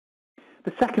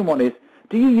 The second one is,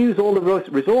 do you use all the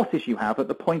resources you have at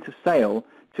the point of sale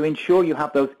to ensure you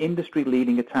have those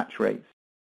industry-leading attach rates?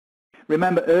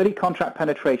 Remember, early contract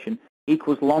penetration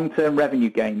equals long-term revenue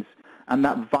gains and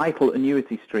that vital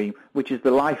annuity stream, which is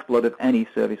the lifeblood of any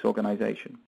service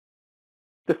organization.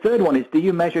 The third one is, do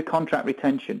you measure contract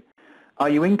retention? Are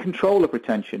you in control of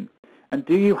retention? And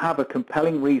do you have a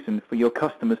compelling reason for your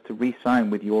customers to re-sign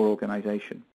with your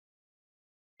organization?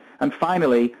 And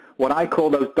finally, what I call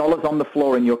those dollars on the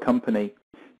floor in your company.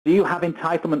 Do you have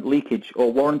entitlement leakage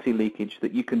or warranty leakage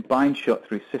that you can bind shut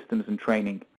through systems and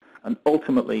training and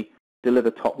ultimately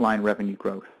deliver top-line revenue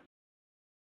growth?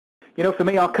 You know, for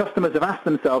me, our customers have asked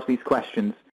themselves these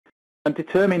questions and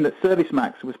determined that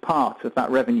ServiceMax was part of that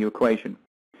revenue equation.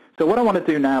 So what I want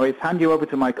to do now is hand you over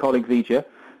to my colleague Vijay,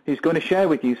 who's going to share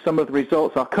with you some of the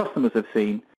results our customers have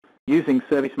seen using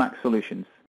ServiceMax solutions.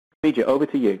 Vijay, over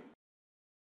to you.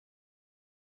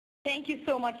 Thank you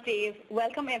so much, Dave.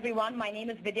 Welcome, everyone. My name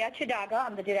is Vidya Chidaga.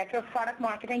 I'm the Director of Product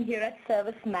Marketing here at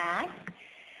ServiceMax.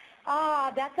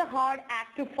 That's a hard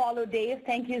act to follow, Dave.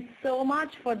 Thank you so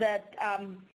much for that,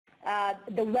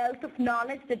 the wealth of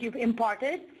knowledge that you've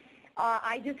imparted.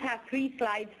 I just have 3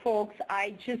 slides, folks.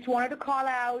 I just wanted to call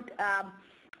out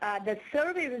the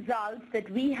survey results that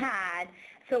we had.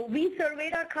 So we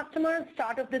surveyed our customers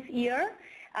start of this year.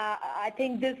 I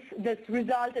think this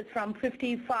result is from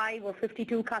 55 or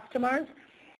 52 customers.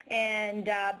 And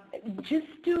just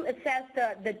to assess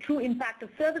the true impact of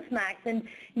ServiceMax, and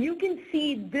you can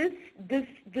see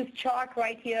this chart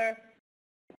right here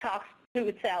talks to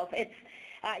itself. It's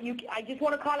I just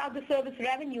want to call out the service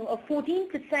revenue, a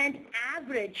 14%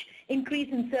 average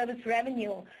increase in service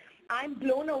revenue. I'm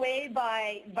blown away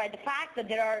by the fact that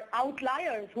there are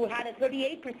outliers who had a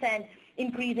 38%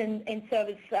 increase in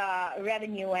service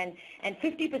revenue and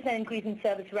 50% increase in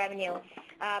service revenue.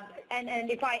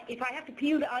 And if I have to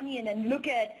peel the onion and look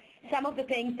at some of the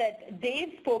things that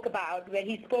Dave spoke about, where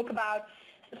he spoke about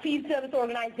field service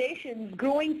organizations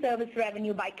growing service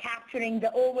revenue by capturing the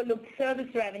overlooked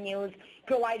service revenues,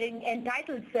 providing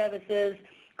entitled services,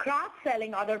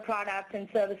 cross-selling other products and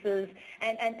services,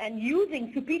 and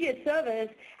using superior service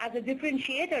as a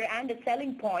differentiator and a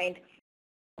selling point.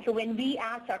 So when we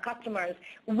asked our customers,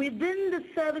 within the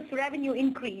service revenue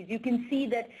increase, you can see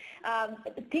that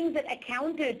things that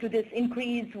accounted to this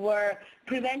increase were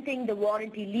preventing the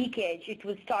warranty leakage. It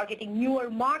was targeting newer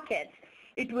markets.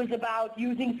 It was about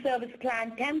using service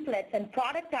plan templates and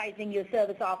productizing your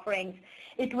service offerings.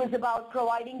 It was about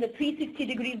providing the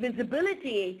 360-degree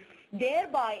visibility,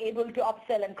 thereby able to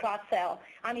upsell and cross-sell.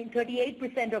 I mean,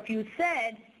 38% of you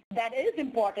said that is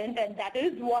important, and that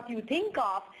is what you think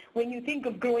of when you think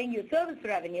of growing your service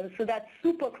revenue. So that's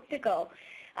super critical.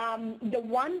 The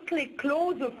one-click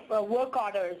close of work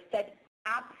orders that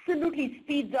absolutely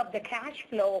speeds up the cash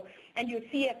flow, and your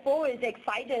CFO is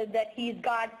excited that he's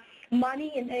got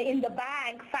money in the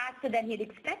bank faster than he'd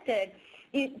expected.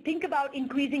 Think about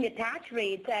increasing attach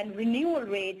rates and renewal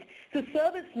rates. So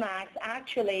ServiceMax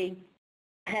actually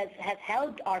has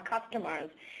helped our customers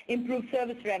improve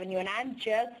service revenue. And I'm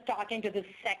just talking to the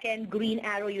second green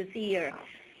arrow you see here.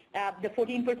 The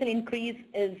 14% increase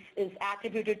is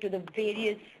attributed to the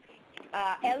various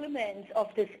elements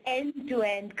of this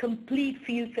end-to-end complete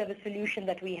field service solution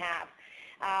that we have.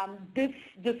 This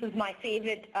is my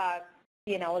favorite,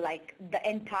 like the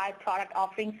entire product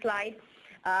offering slide.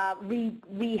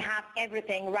 We have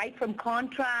everything right from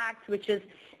contracts, which is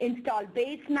installed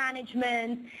base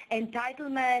management,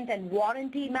 entitlement and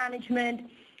warranty management.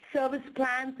 Service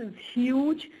plans is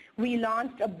huge. We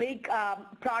launched a big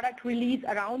product release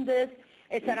around this.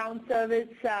 It's around service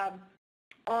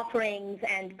offerings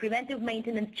and preventive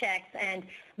maintenance checks and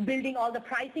building all the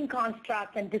pricing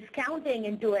constructs and discounting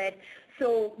into it.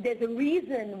 So there's a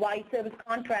reason why service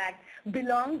contract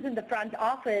belongs in the front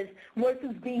office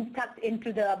versus being tucked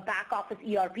into the back office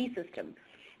ERP system.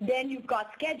 Then you've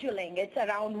got scheduling. It's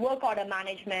around work order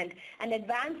management and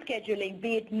advanced scheduling,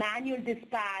 be it manual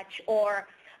dispatch or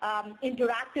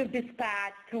interactive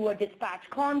dispatch through a dispatch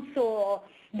console.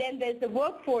 Then there's the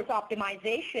workforce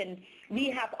optimization. We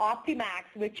have OptiMax,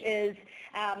 which is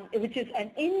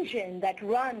an engine that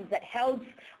helps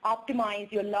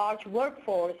optimize your large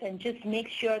workforce and just make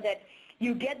sure that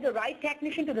you get the right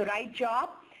technician to the right job.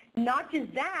 Not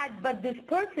just that, but this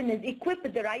person is equipped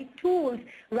with the right tools,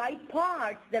 right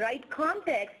parts, the right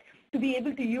context to be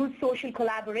able to use social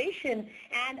collaboration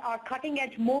and our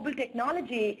cutting-edge mobile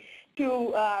technology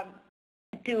to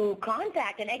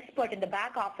contact an expert in the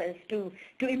back office to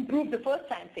improve the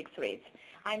first-time fix rates.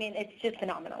 I mean, it's just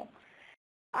phenomenal.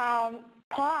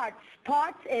 Parts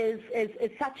is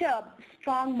such a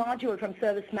strong module from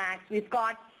ServiceMax. We've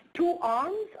got two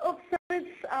arms of service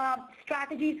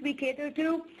strategies we cater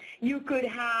to. You could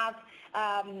have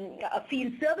a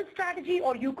field service strategy,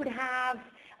 or you could have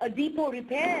a depot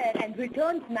repair and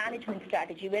returns management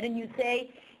strategy, wherein you say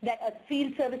that a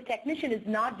field service technician is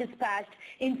not dispatched.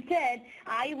 Instead,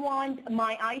 I want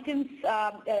my items,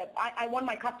 I want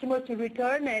my customers to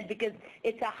return it because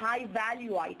it's a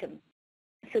high-value item.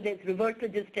 So there's reverse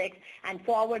logistics and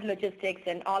forward logistics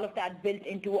and all of that built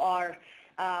into our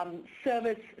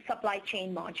service supply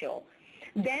chain module.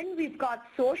 Then we've got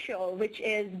social, which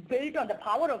is built on the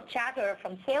power of chatter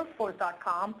from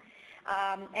Salesforce.com.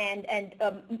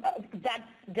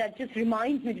 That just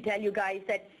reminds me to tell you guys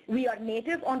that we are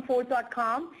native on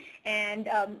Force.com, and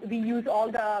we use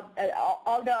all the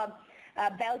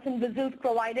bells and whistles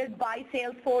provided by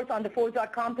Salesforce on the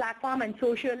Force.com platform, and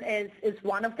social is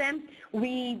one of them.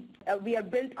 We are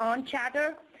built on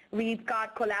chatter. We've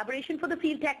got collaboration for the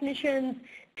field technicians,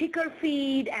 ticker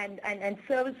feed, and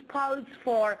service pulse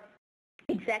for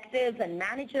executives and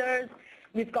managers.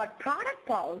 We've got product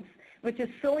pulse, which is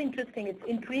so interesting. It's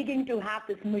intriguing to have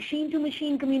this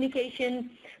machine-to-machine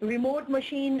communication, remote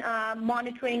machine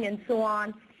monitoring, and so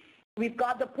on. We've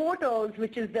got the portals,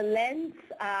 which is the lens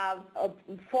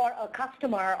for a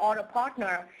customer or a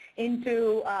partner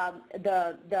into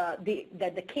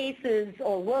the cases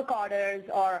or work orders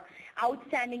or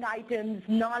outstanding items,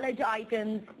 knowledge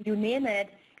items, you name it,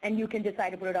 and you can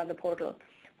decide to put it on the portal.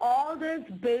 All this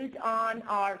built on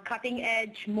our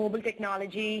cutting-edge mobile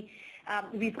technology.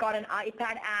 We've got an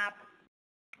iPad app.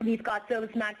 We've got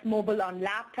ServiceMax Mobile on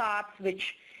laptops,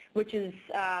 which is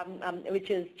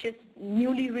just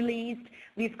newly released.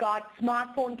 We've got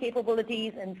smartphone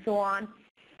capabilities and so on.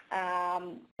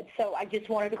 So I just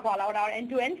wanted to call out our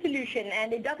end-to-end solution,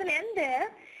 and it doesn't end there.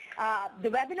 The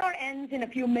webinar ends in a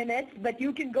few minutes, but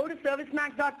you can go to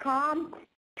ServiceMax.com.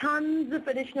 Tons of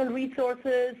additional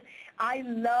resources. I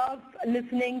love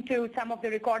listening to some of the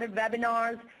recorded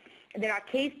webinars. There are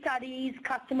case studies,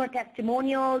 customer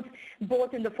testimonials,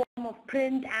 both in the form of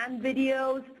print and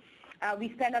videos.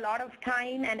 We spend a lot of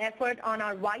time and effort on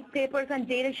our white papers and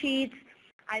data sheets.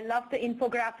 I love the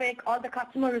infographic. All the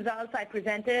customer results I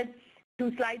presented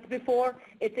 2 slides before,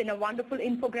 it's in a wonderful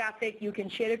infographic. You can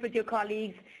share it with your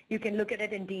colleagues. You can look at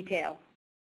it in detail.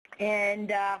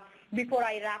 And before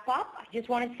I wrap up, I just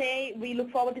want to say we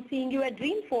look forward to seeing you at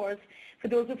Dreamforce for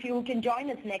those of you who can join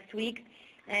us next week.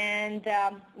 And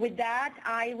with that,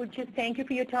 I would just thank you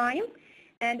for your time.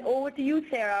 And over to you,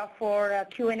 Sarah, for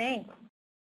Q&A.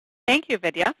 Thank you,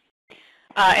 Vidya.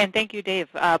 And thank you, Dave.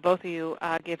 Both of you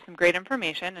gave some great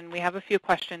information, and we have a few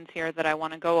questions here that I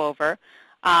want to go over.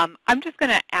 I'm just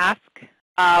going to ask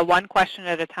one question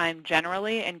at a time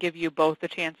generally and give you both a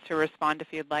chance to respond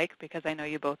if you'd like, because I know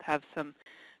you both have some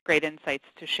great insights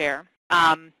to share.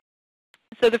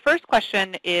 So the first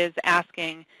question is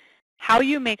asking how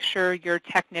you make sure your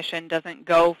technician doesn't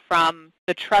go from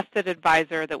the trusted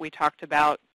advisor that we talked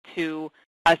about to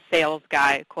a sales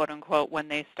guy, quote unquote, when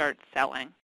they start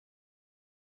selling.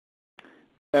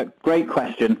 Great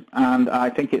question, and I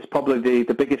think it's probably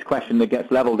the biggest question that gets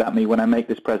leveled at me when I make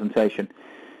this presentation.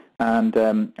 And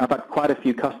I've had quite a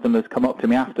few customers come up to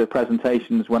me after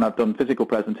presentations when I've done physical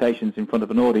presentations in front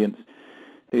of an audience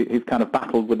who've kind of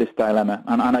battled with this dilemma,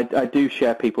 and I do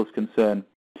share people's concern.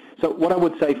 So what I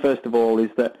would say first of all is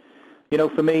that, you know,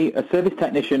 for me, a service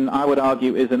technician, I would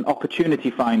argue, is an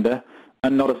opportunity finder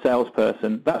and not a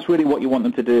salesperson. That's really what you want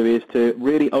them to do, is to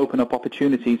really open up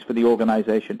opportunities for the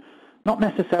organization. Not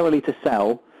necessarily to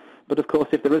sell, but of course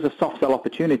if there is a soft sell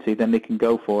opportunity, then they can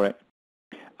go for it.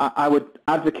 I would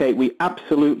advocate we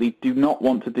absolutely do not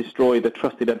want to destroy the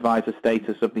trusted advisor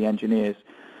status of the engineers.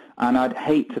 And I'd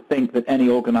hate to think that any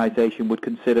organization would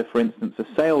consider, for instance, a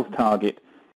sales target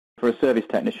for a service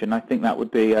technician. I think that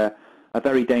would be a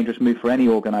very dangerous move for any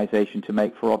organization to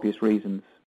make for obvious reasons.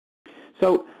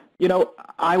 So, you know,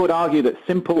 I would argue that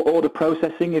simple order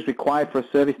processing is required for a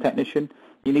service technician.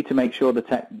 You need to make sure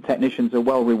the technicians are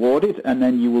well rewarded, and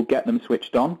then you will get them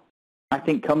switched on. I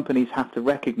think companies have to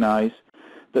recognize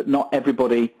that not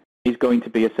everybody is going to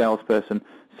be a salesperson.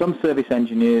 Some service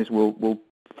engineers will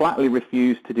flatly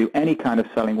refuse to do any kind of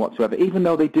selling whatsoever. Even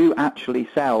though they do actually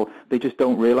sell, they just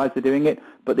don't realize they're doing it,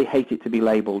 but they hate it to be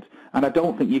labeled. And I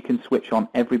don't think you can switch on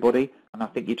everybody, and I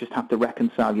think you just have to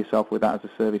reconcile yourself with that as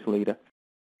a service leader.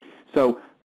 So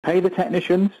pay the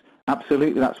technicians,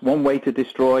 absolutely, that's one way to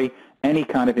destroy any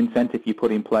kind of incentive you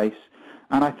put in place.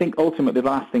 And I think ultimately the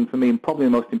last thing for me, and probably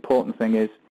the most important thing, is,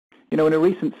 you know, in a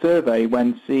recent survey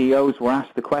when CEOs were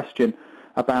asked the question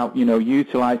about, you know,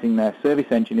 utilizing their service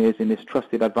engineers in this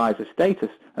trusted advisor status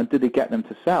and did they get them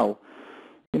to sell,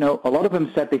 you know, a lot of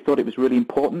them said they thought it was really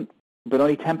important, but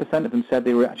only 10% of them said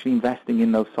they were actually investing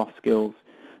in those soft skills.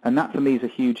 And that for me is a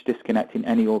huge disconnect in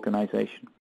any organization.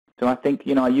 So I think,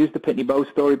 you know, I used the Pitney Bowes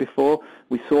story before.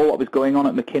 We saw what was going on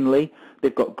at McKinley.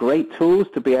 They've got great tools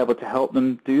to be able to help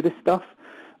them do this stuff.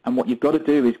 And what you've got to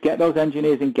do is get those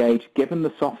engineers engaged, give them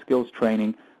the soft skills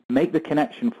training, make the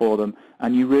connection for them,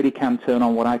 and you really can turn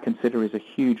on what I consider is a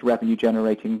huge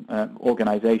revenue-generating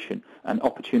organization and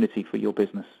opportunity for your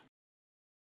business.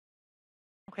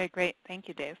 Okay, great. Thank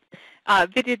you, Dave.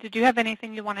 Vidya, did you have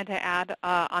anything you wanted to add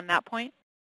on that point?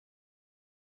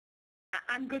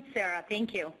 I'm good, Sarah.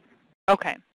 Thank you.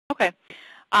 Okay. Okay.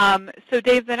 So,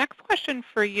 Dave, the next question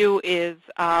for you is,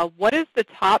 what is the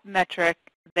top metric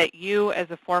that you,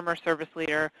 as a former service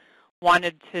leader,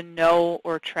 wanted to know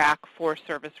or track for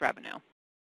service revenue?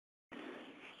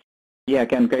 Yeah,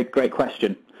 again, great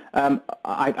question.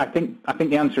 I think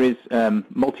the answer is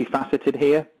multifaceted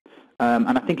here,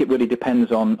 and I think it really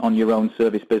depends on your own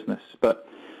service business. But,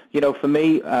 you know, for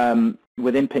me,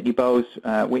 within Pitney Bowes,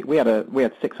 we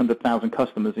had 600,000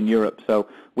 customers in Europe, so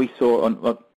we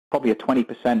saw probably a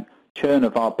 20% churn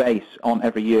of our base on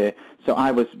every year. So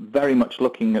I was very much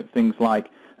looking at things like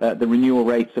the renewal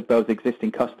rates of those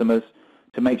existing customers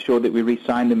to make sure that we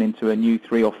re-signed them into a new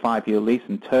 3 or 5 year lease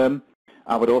and term.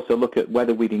 I would also look at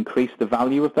whether we'd increase the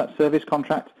value of that service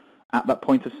contract at that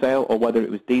point of sale or whether it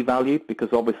was devalued,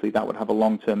 because obviously that would have a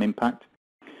long-term impact.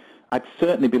 I'd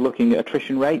certainly be looking at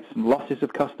attrition rates and losses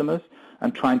of customers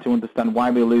and trying to understand why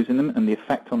we're losing them and the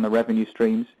effect on the revenue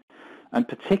streams. And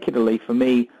particularly for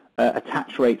me,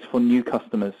 attach rates for new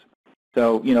customers.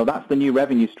 So, you know, that's the new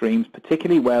revenue streams,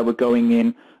 particularly where we're going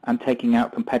in and taking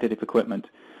out competitive equipment.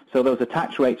 So those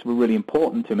attach rates were really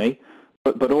important to me,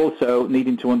 but also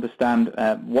needing to understand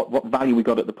what value we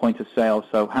got at the point of sale.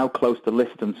 So how close to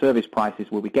list and service prices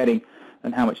were we getting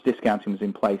and how much discounting was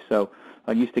in place. So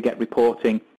I used to get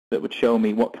reporting that would show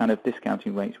me what kind of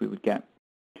discounting rates we would get.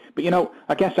 But, you know,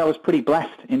 I guess I was pretty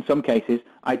blessed in some cases.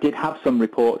 I did have some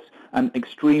reports and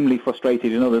extremely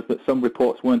frustrated in others that some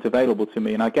reports weren't available to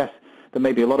me. And I guess there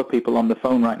may be a lot of people on the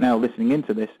phone right now listening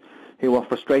into this who are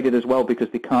frustrated as well because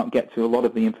they can't get to a lot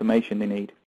of the information they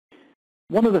need.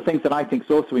 One of the things that I think is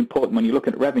also important when you look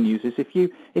at revenues is if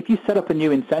you set up a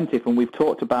new incentive, and we've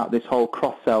talked about this whole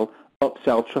cross-sell,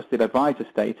 upsell, trusted advisor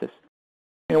status,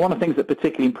 you know, one of the things that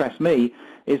particularly impressed me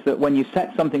is that when you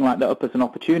set something like that up as an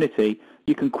opportunity,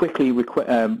 you can quickly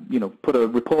you know, put a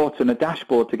report and a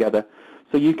dashboard together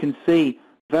so you can see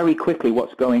very quickly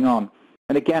what's going on.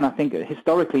 And again, I think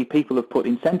historically people have put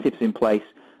incentives in place,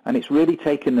 and it's really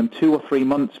taken them 2 or 3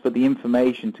 months for the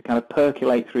information to kind of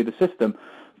percolate through the system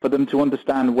for them to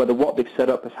understand whether what they've set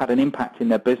up has had an impact in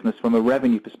their business from a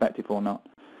revenue perspective or not.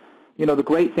 You know, the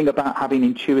great thing about having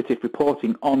intuitive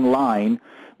reporting online,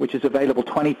 which is available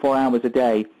 24 hours a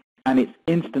day, and it's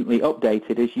instantly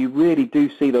updated, is you really do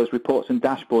see those reports and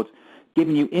dashboards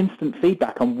giving you instant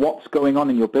feedback on what's going on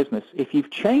in your business. If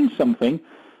you've changed something,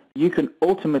 you can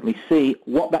ultimately see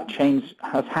what that change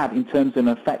has had in terms of an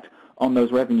effect on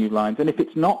those revenue lines. And if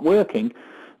it's not working,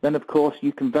 then of course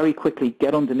you can very quickly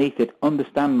get underneath it,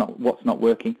 understand what's not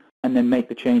working, and then make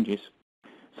the changes.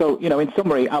 So, in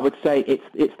summary, I would say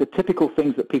it's the typical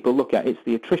things that people look at. It's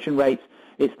the attrition rates,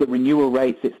 it's the renewal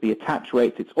rates, it's the attach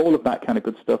rates, it's all of that kind of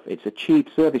good stuff. It's achieved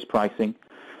service pricing,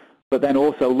 but then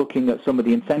also looking at some of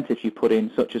the incentives you put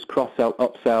in, such as cross-sell,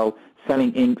 upsell,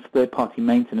 selling inks, third-party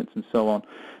maintenance, and so on,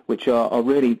 which are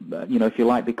really, if you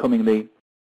like, becoming the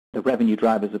revenue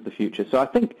drivers of the future. So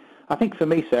I think for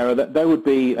me, Sarah, that there would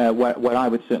be where I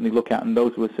would certainly look at, and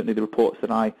those were certainly the reports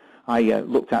that I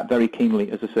looked at very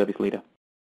keenly as a service leader.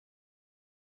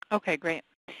 Okay, great.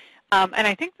 And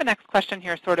I think the next question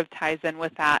here sort of ties in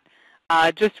with that.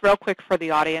 Just real quick for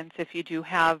the audience, if you do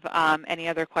have any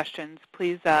other questions,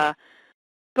 please go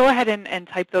ahead and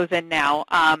type those in now.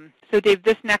 So Dave,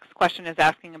 this next question is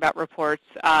asking about reports,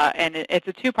 and it's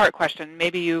a two-part question.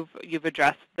 Maybe you've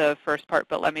addressed the first part,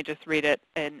 but let me just read it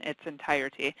in its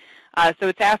entirety. So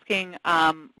it's asking,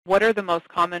 what are the most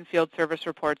common field service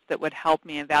reports that would help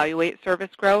me evaluate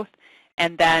service growth?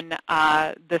 And then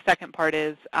the second part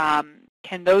is,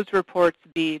 can those reports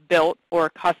be built or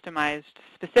customized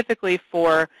specifically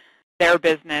for their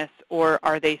business, or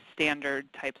are they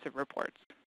standard types of reports?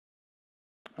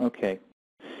 Okay.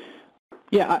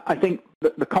 Yeah, I think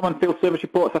the common field service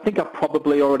reports, I think I've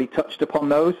probably already touched upon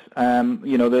those.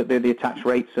 The attach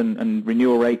rates and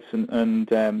renewal rates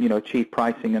and achieved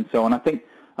pricing and so on. I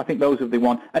think those are the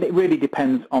one, and it really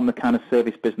depends on the kind of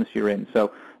service business you're in.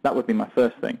 So that would be my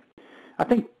first thing. I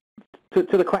think to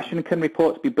the question, can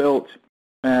reports be built?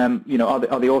 Are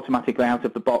they automatically out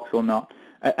of the box or not?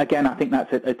 Again, I think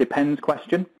that's a depends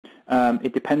question.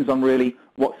 It depends on really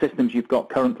what systems you've got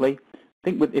currently. I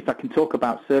think if I can talk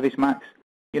about ServiceMax,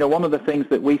 one of the things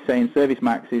that we say in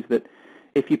ServiceMax is that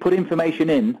if you put information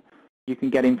in, you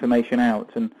can get information out.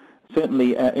 And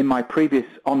certainly in my previous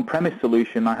on-premise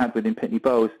solution I had within Pitney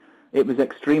Bowes, it was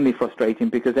extremely frustrating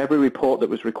because every report that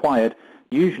was required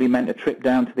usually meant a trip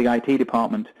down to the IT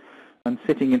department and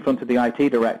sitting in front of the IT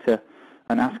director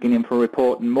and asking him for a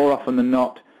report. And more often than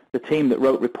not, the team that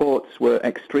wrote reports were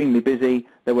extremely busy.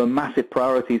 There were massive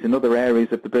priorities in other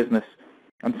areas of the business.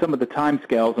 And some of the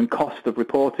timescales and cost of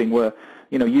reporting were,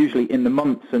 usually in the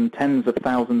months and tens of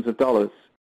thousands of dollars.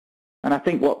 And I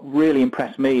think what really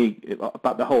impressed me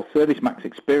about the whole ServiceMax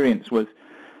experience was,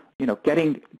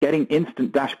 getting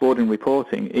instant dashboarding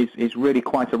reporting is really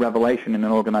quite a revelation in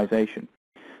an organization.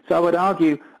 So I would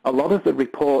argue a lot of the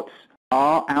reports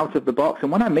are out of the box.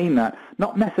 And when I mean that,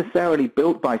 not necessarily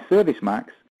built by ServiceMax,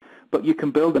 but you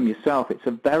can build them yourself. It's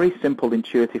a very simple,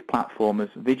 intuitive platform, as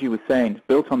Vijay was saying. It's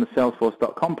built on the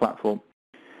Salesforce.com platform.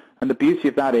 And the beauty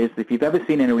of that is, if you've ever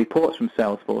seen any reports from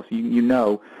Salesforce, you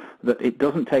know that it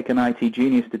doesn't take an IT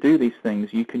genius to do these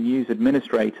things. You can use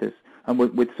administrators, and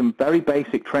with some very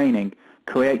basic training,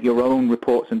 create your own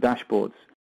reports and dashboards.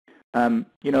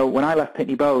 When I left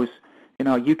Pitney Bowes, a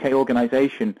UK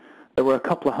organization, there were a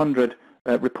couple of hundred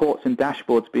reports and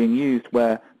dashboards being used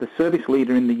where the service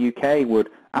leader in the UK would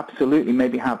absolutely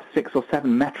maybe have 6 or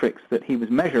 7 metrics that he was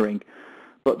measuring,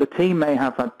 but the team may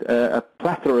have had a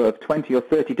plethora of 20 or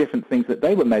 30 different things that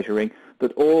they were measuring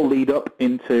that all lead up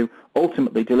into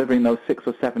ultimately delivering those 6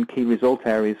 or 7 key result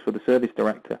areas for the service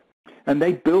director. And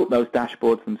they built those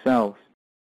dashboards themselves.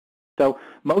 So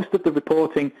most of the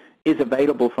reporting is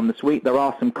available from the suite. There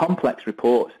are some complex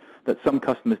reports that some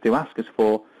customers do ask us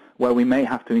for, where we may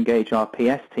have to engage our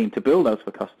PS team to build those for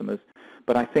customers.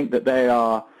 But I think that they're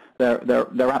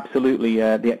absolutely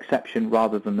the exception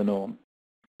rather than the norm.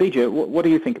 Vijay, what do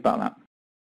you think about that?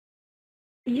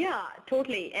 Yeah,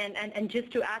 totally. And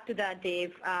just to add to that,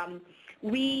 Dave,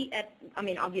 obviously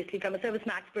from a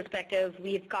ServiceMax perspective,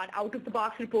 we've got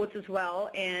out-of-the-box reports as well,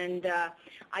 and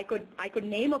I could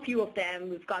name a few of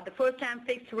them. We've got the first-time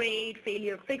fix rate,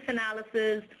 failure fix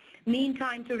analysis, mean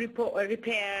time to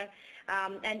repair,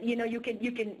 and you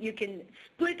can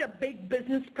split a big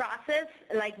business process.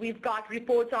 Like we've got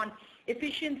reports on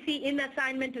efficiency in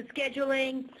assignment to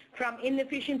scheduling, from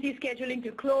inefficiency scheduling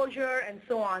to closure, and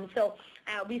so on. So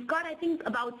we've got, I think,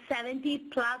 about 70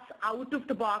 plus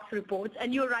out-of-the-box reports.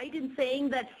 And you're right in saying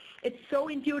that it's so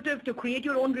intuitive to create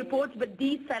your own reports, but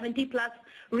these 70 plus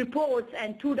reports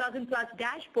and 24 plus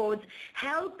dashboards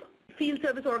help field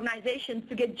service organizations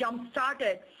to get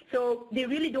jump-started. So they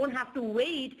really don't have to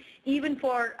wait even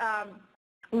for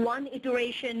one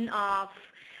iteration of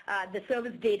the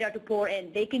service data to pour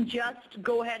in. They can just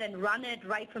go ahead and run it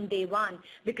right from day one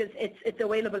because it's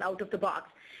available out of the box.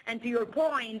 And to your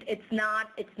point, it's not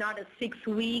a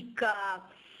 6-week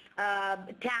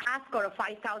task or a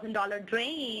 $5,000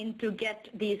 drain to get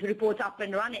these reports up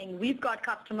and running. We've got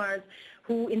customers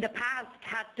who in the past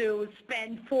had to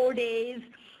spend 4 days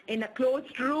in a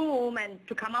closed room and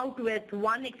to come out with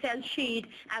one Excel sheet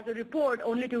as a report,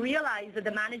 only to realize that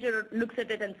the manager looks at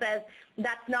it and says,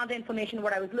 that's not the information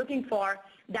what I was looking for,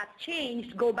 that's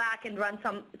changed, go back and run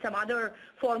some other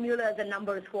formulas and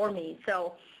numbers for me.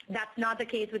 So that's not the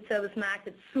case with ServiceMax.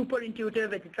 It's super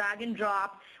intuitive, it's drag and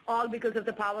drop, all because of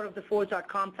the power of the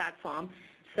Forge.com platform.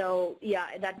 So yeah,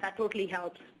 that totally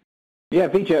helps. Yeah,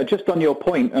 Vijay, just on your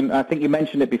point, and I think you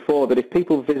mentioned it before, that if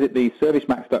people visit the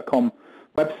ServiceMax.com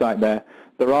website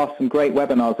there are some great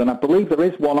webinars, and I believe there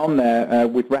is one on there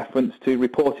with reference to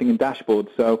reporting and dashboards.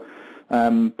 So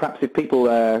perhaps if people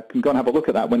can go and have a look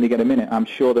at that when they get a minute, I'm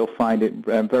sure they'll find it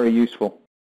very useful.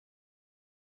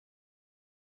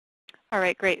 All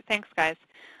right, great. Thanks, guys.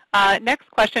 Next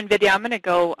question, Vidya, I'm going to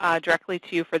go directly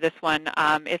to you for this one.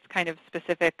 It's kind of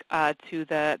specific to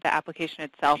the application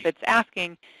itself. It's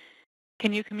asking,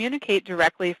 can you communicate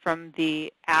directly from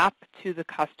the app to the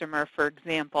customer, for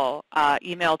example,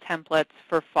 email templates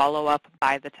for follow-up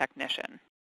by the technician?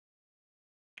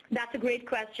 That's a great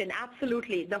question.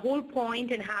 Absolutely. The whole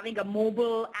point in having a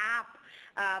mobile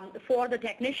app for the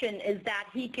technician is that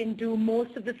he can do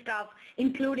most of the stuff,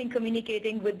 including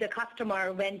communicating with the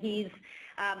customer when he's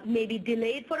maybe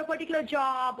delayed for a particular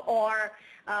job or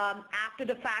after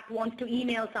the fact wants to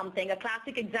email something. A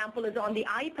classic example is on the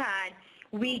iPad.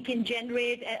 We can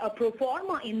generate a pro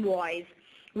forma invoice,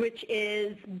 which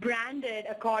is branded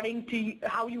according to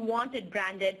how you want it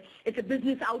branded. It's a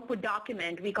business output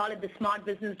document. We call it the smart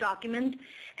business document.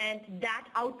 And that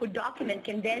output document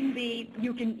can then be,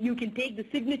 you can take the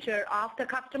signature of the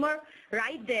customer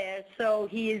right there. So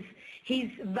he's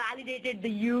validated the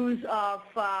use of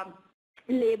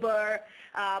labor,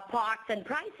 parts, and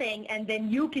pricing, and then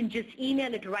you can just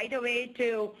email it right away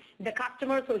to the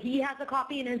customer so he has a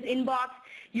copy in his inbox.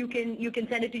 You can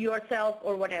send it to yourself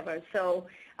or whatever. So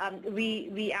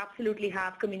we absolutely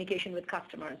have communication with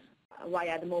customers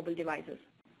via the mobile devices.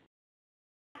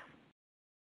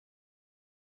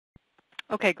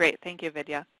 Okay, great. Thank you,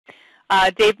 Vidya.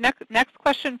 Dave, next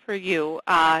question for you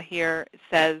here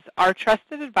says, our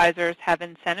trusted advisors have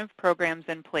incentive programs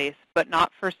in place, but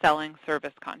not for selling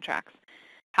service contracts.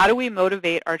 How do we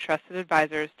motivate our trusted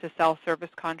advisors to sell service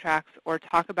contracts or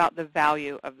talk about the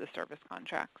value of the service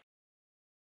contracts?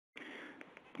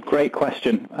 Great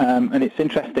question. And it's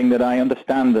interesting that I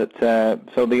understand that,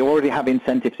 so they already have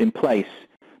incentives in place,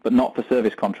 but not for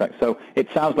service contracts. So it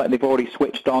sounds like they've already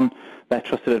switched on their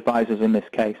trusted advisors in this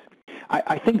case.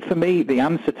 I think for me, the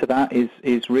answer to that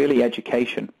is really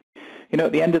education. You know,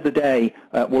 at the end of the day,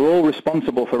 we're all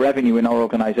responsible for revenue in our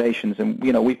organizations. And,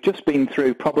 you know, we've just been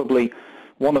through probably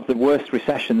one of the worst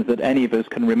recessions that any of us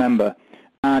can remember.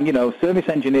 And, you know, service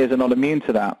engineers are not immune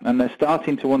to that. And they're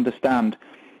starting to understand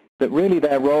that really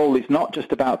their role is not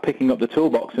just about picking up the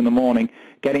toolbox in the morning,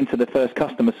 getting to the first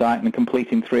customer site and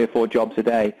completing 3 or 4 jobs a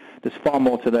day. There's far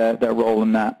more to their role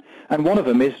than that. And one of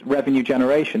them is revenue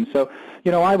generation. So,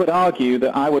 you know, I would argue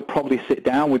that I would probably sit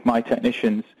down with my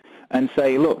technicians and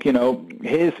say, look, you know,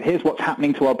 here's what's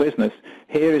happening to our business.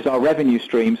 Here is our revenue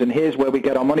streams, and here's where we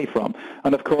get our money from.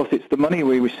 And, of course, it's the money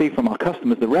we receive from our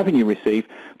customers, the revenue we receive,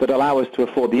 that allow us to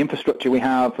afford the infrastructure we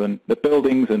have and the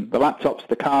buildings and the laptops,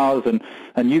 the cars,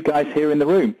 and you guys here in the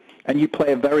room. And you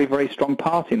play a very, very strong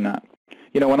part in that.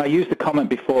 You know, when I used the comment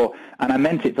before, and I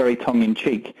meant it very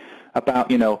tongue-in-cheek,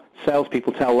 about, you know,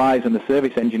 salespeople tell lies and the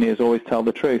service engineers always tell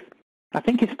the truth. I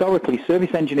think historically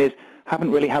service engineers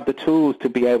haven't really had the tools to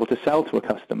be able to sell to a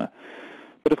customer.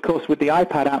 But of course with the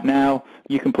iPad app now,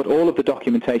 you can put all of the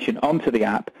documentation onto the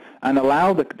app and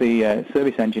allow the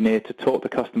service engineer to talk the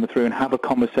customer through and have a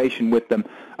conversation with them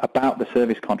about the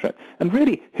service contract. And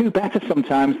really, who better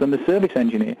sometimes than the service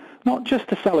engineer, not just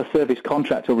to sell a service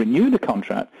contract or renew the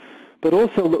contract, but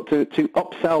also look to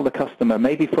upsell the customer,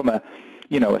 maybe from a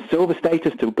silver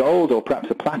status to gold or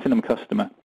perhaps a platinum customer.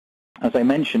 As I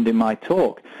mentioned in my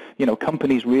talk, you know,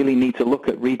 companies really need to look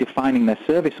at redefining their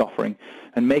service offering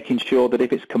and making sure that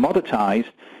if it's commoditized,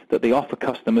 that they offer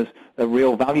customers a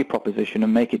real value proposition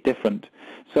and make it different.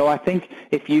 So I think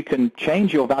if you can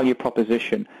change your value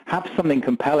proposition, have something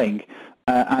compelling,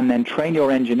 and then train your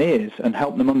engineers and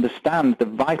help them understand the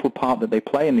vital part that they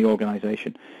play in the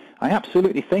organization, I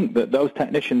absolutely think that those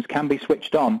technicians can be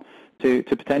switched on to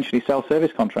potentially sell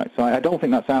service contracts. So I don't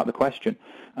think that's out of the question.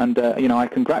 And, you know, I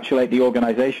congratulate the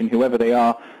organization, whoever they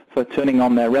are, for turning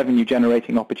on their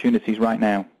revenue-generating opportunities right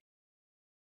now.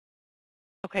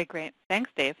 Okay, great.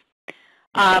 Thanks, Dave.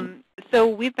 So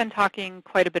we've been talking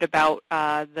quite a bit about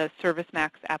the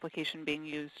ServiceMax application being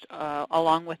used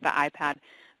along with the iPad.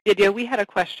 Vidya, we had a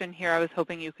question here I was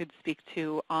hoping you could speak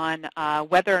to on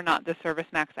whether or not the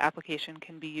ServiceMax application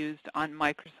can be used on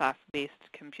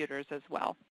Microsoft-based computers as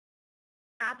well.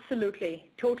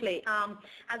 Absolutely, totally.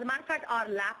 As a matter of fact, our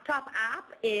laptop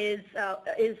app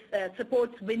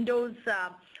supports Windows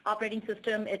operating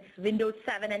system. It's Windows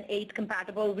 7 and 8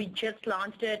 compatible. We just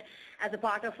launched it as a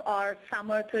part of our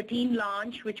Summer 13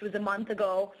 launch, which was a month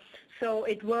ago. So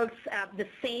it works the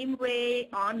same way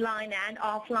online and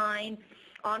offline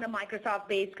on a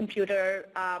Microsoft-based computer.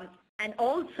 And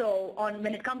also,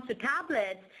 when it comes to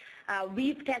tablets,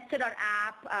 we've tested our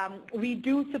app. We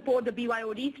do support the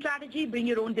BYOD strategy, bring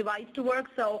your own device to work.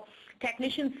 So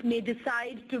technicians may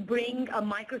decide to bring a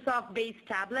Microsoft-based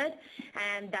tablet,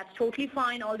 and that's totally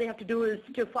fine. All they have to do is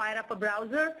to fire up a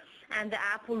browser, and the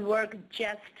app will work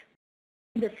just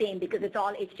the same because it's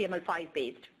all HTML5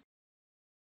 based.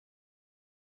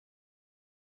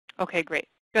 Okay, great.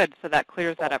 Good. So that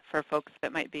clears that up for folks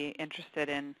that might be interested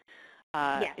in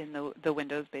Yes. in the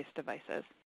Windows-based devices.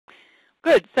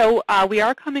 Good. So we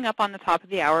are coming up on the top of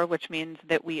the hour, which means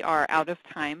that we are out of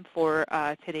time for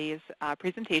today's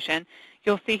presentation.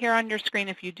 You'll see here on your screen,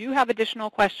 if you do have additional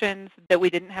questions that we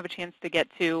didn't have a chance to get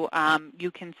to,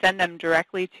 you can send them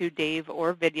directly to Dave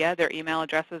or Vidya. Their email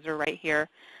addresses are right here.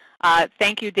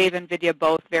 Thank you, Dave and Vidya,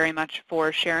 both very much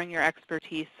for sharing your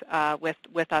expertise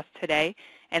with us today.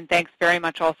 And thanks very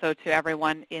much also to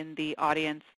everyone in the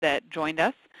audience that joined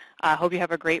us. I hope you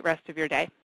have a great rest of your day.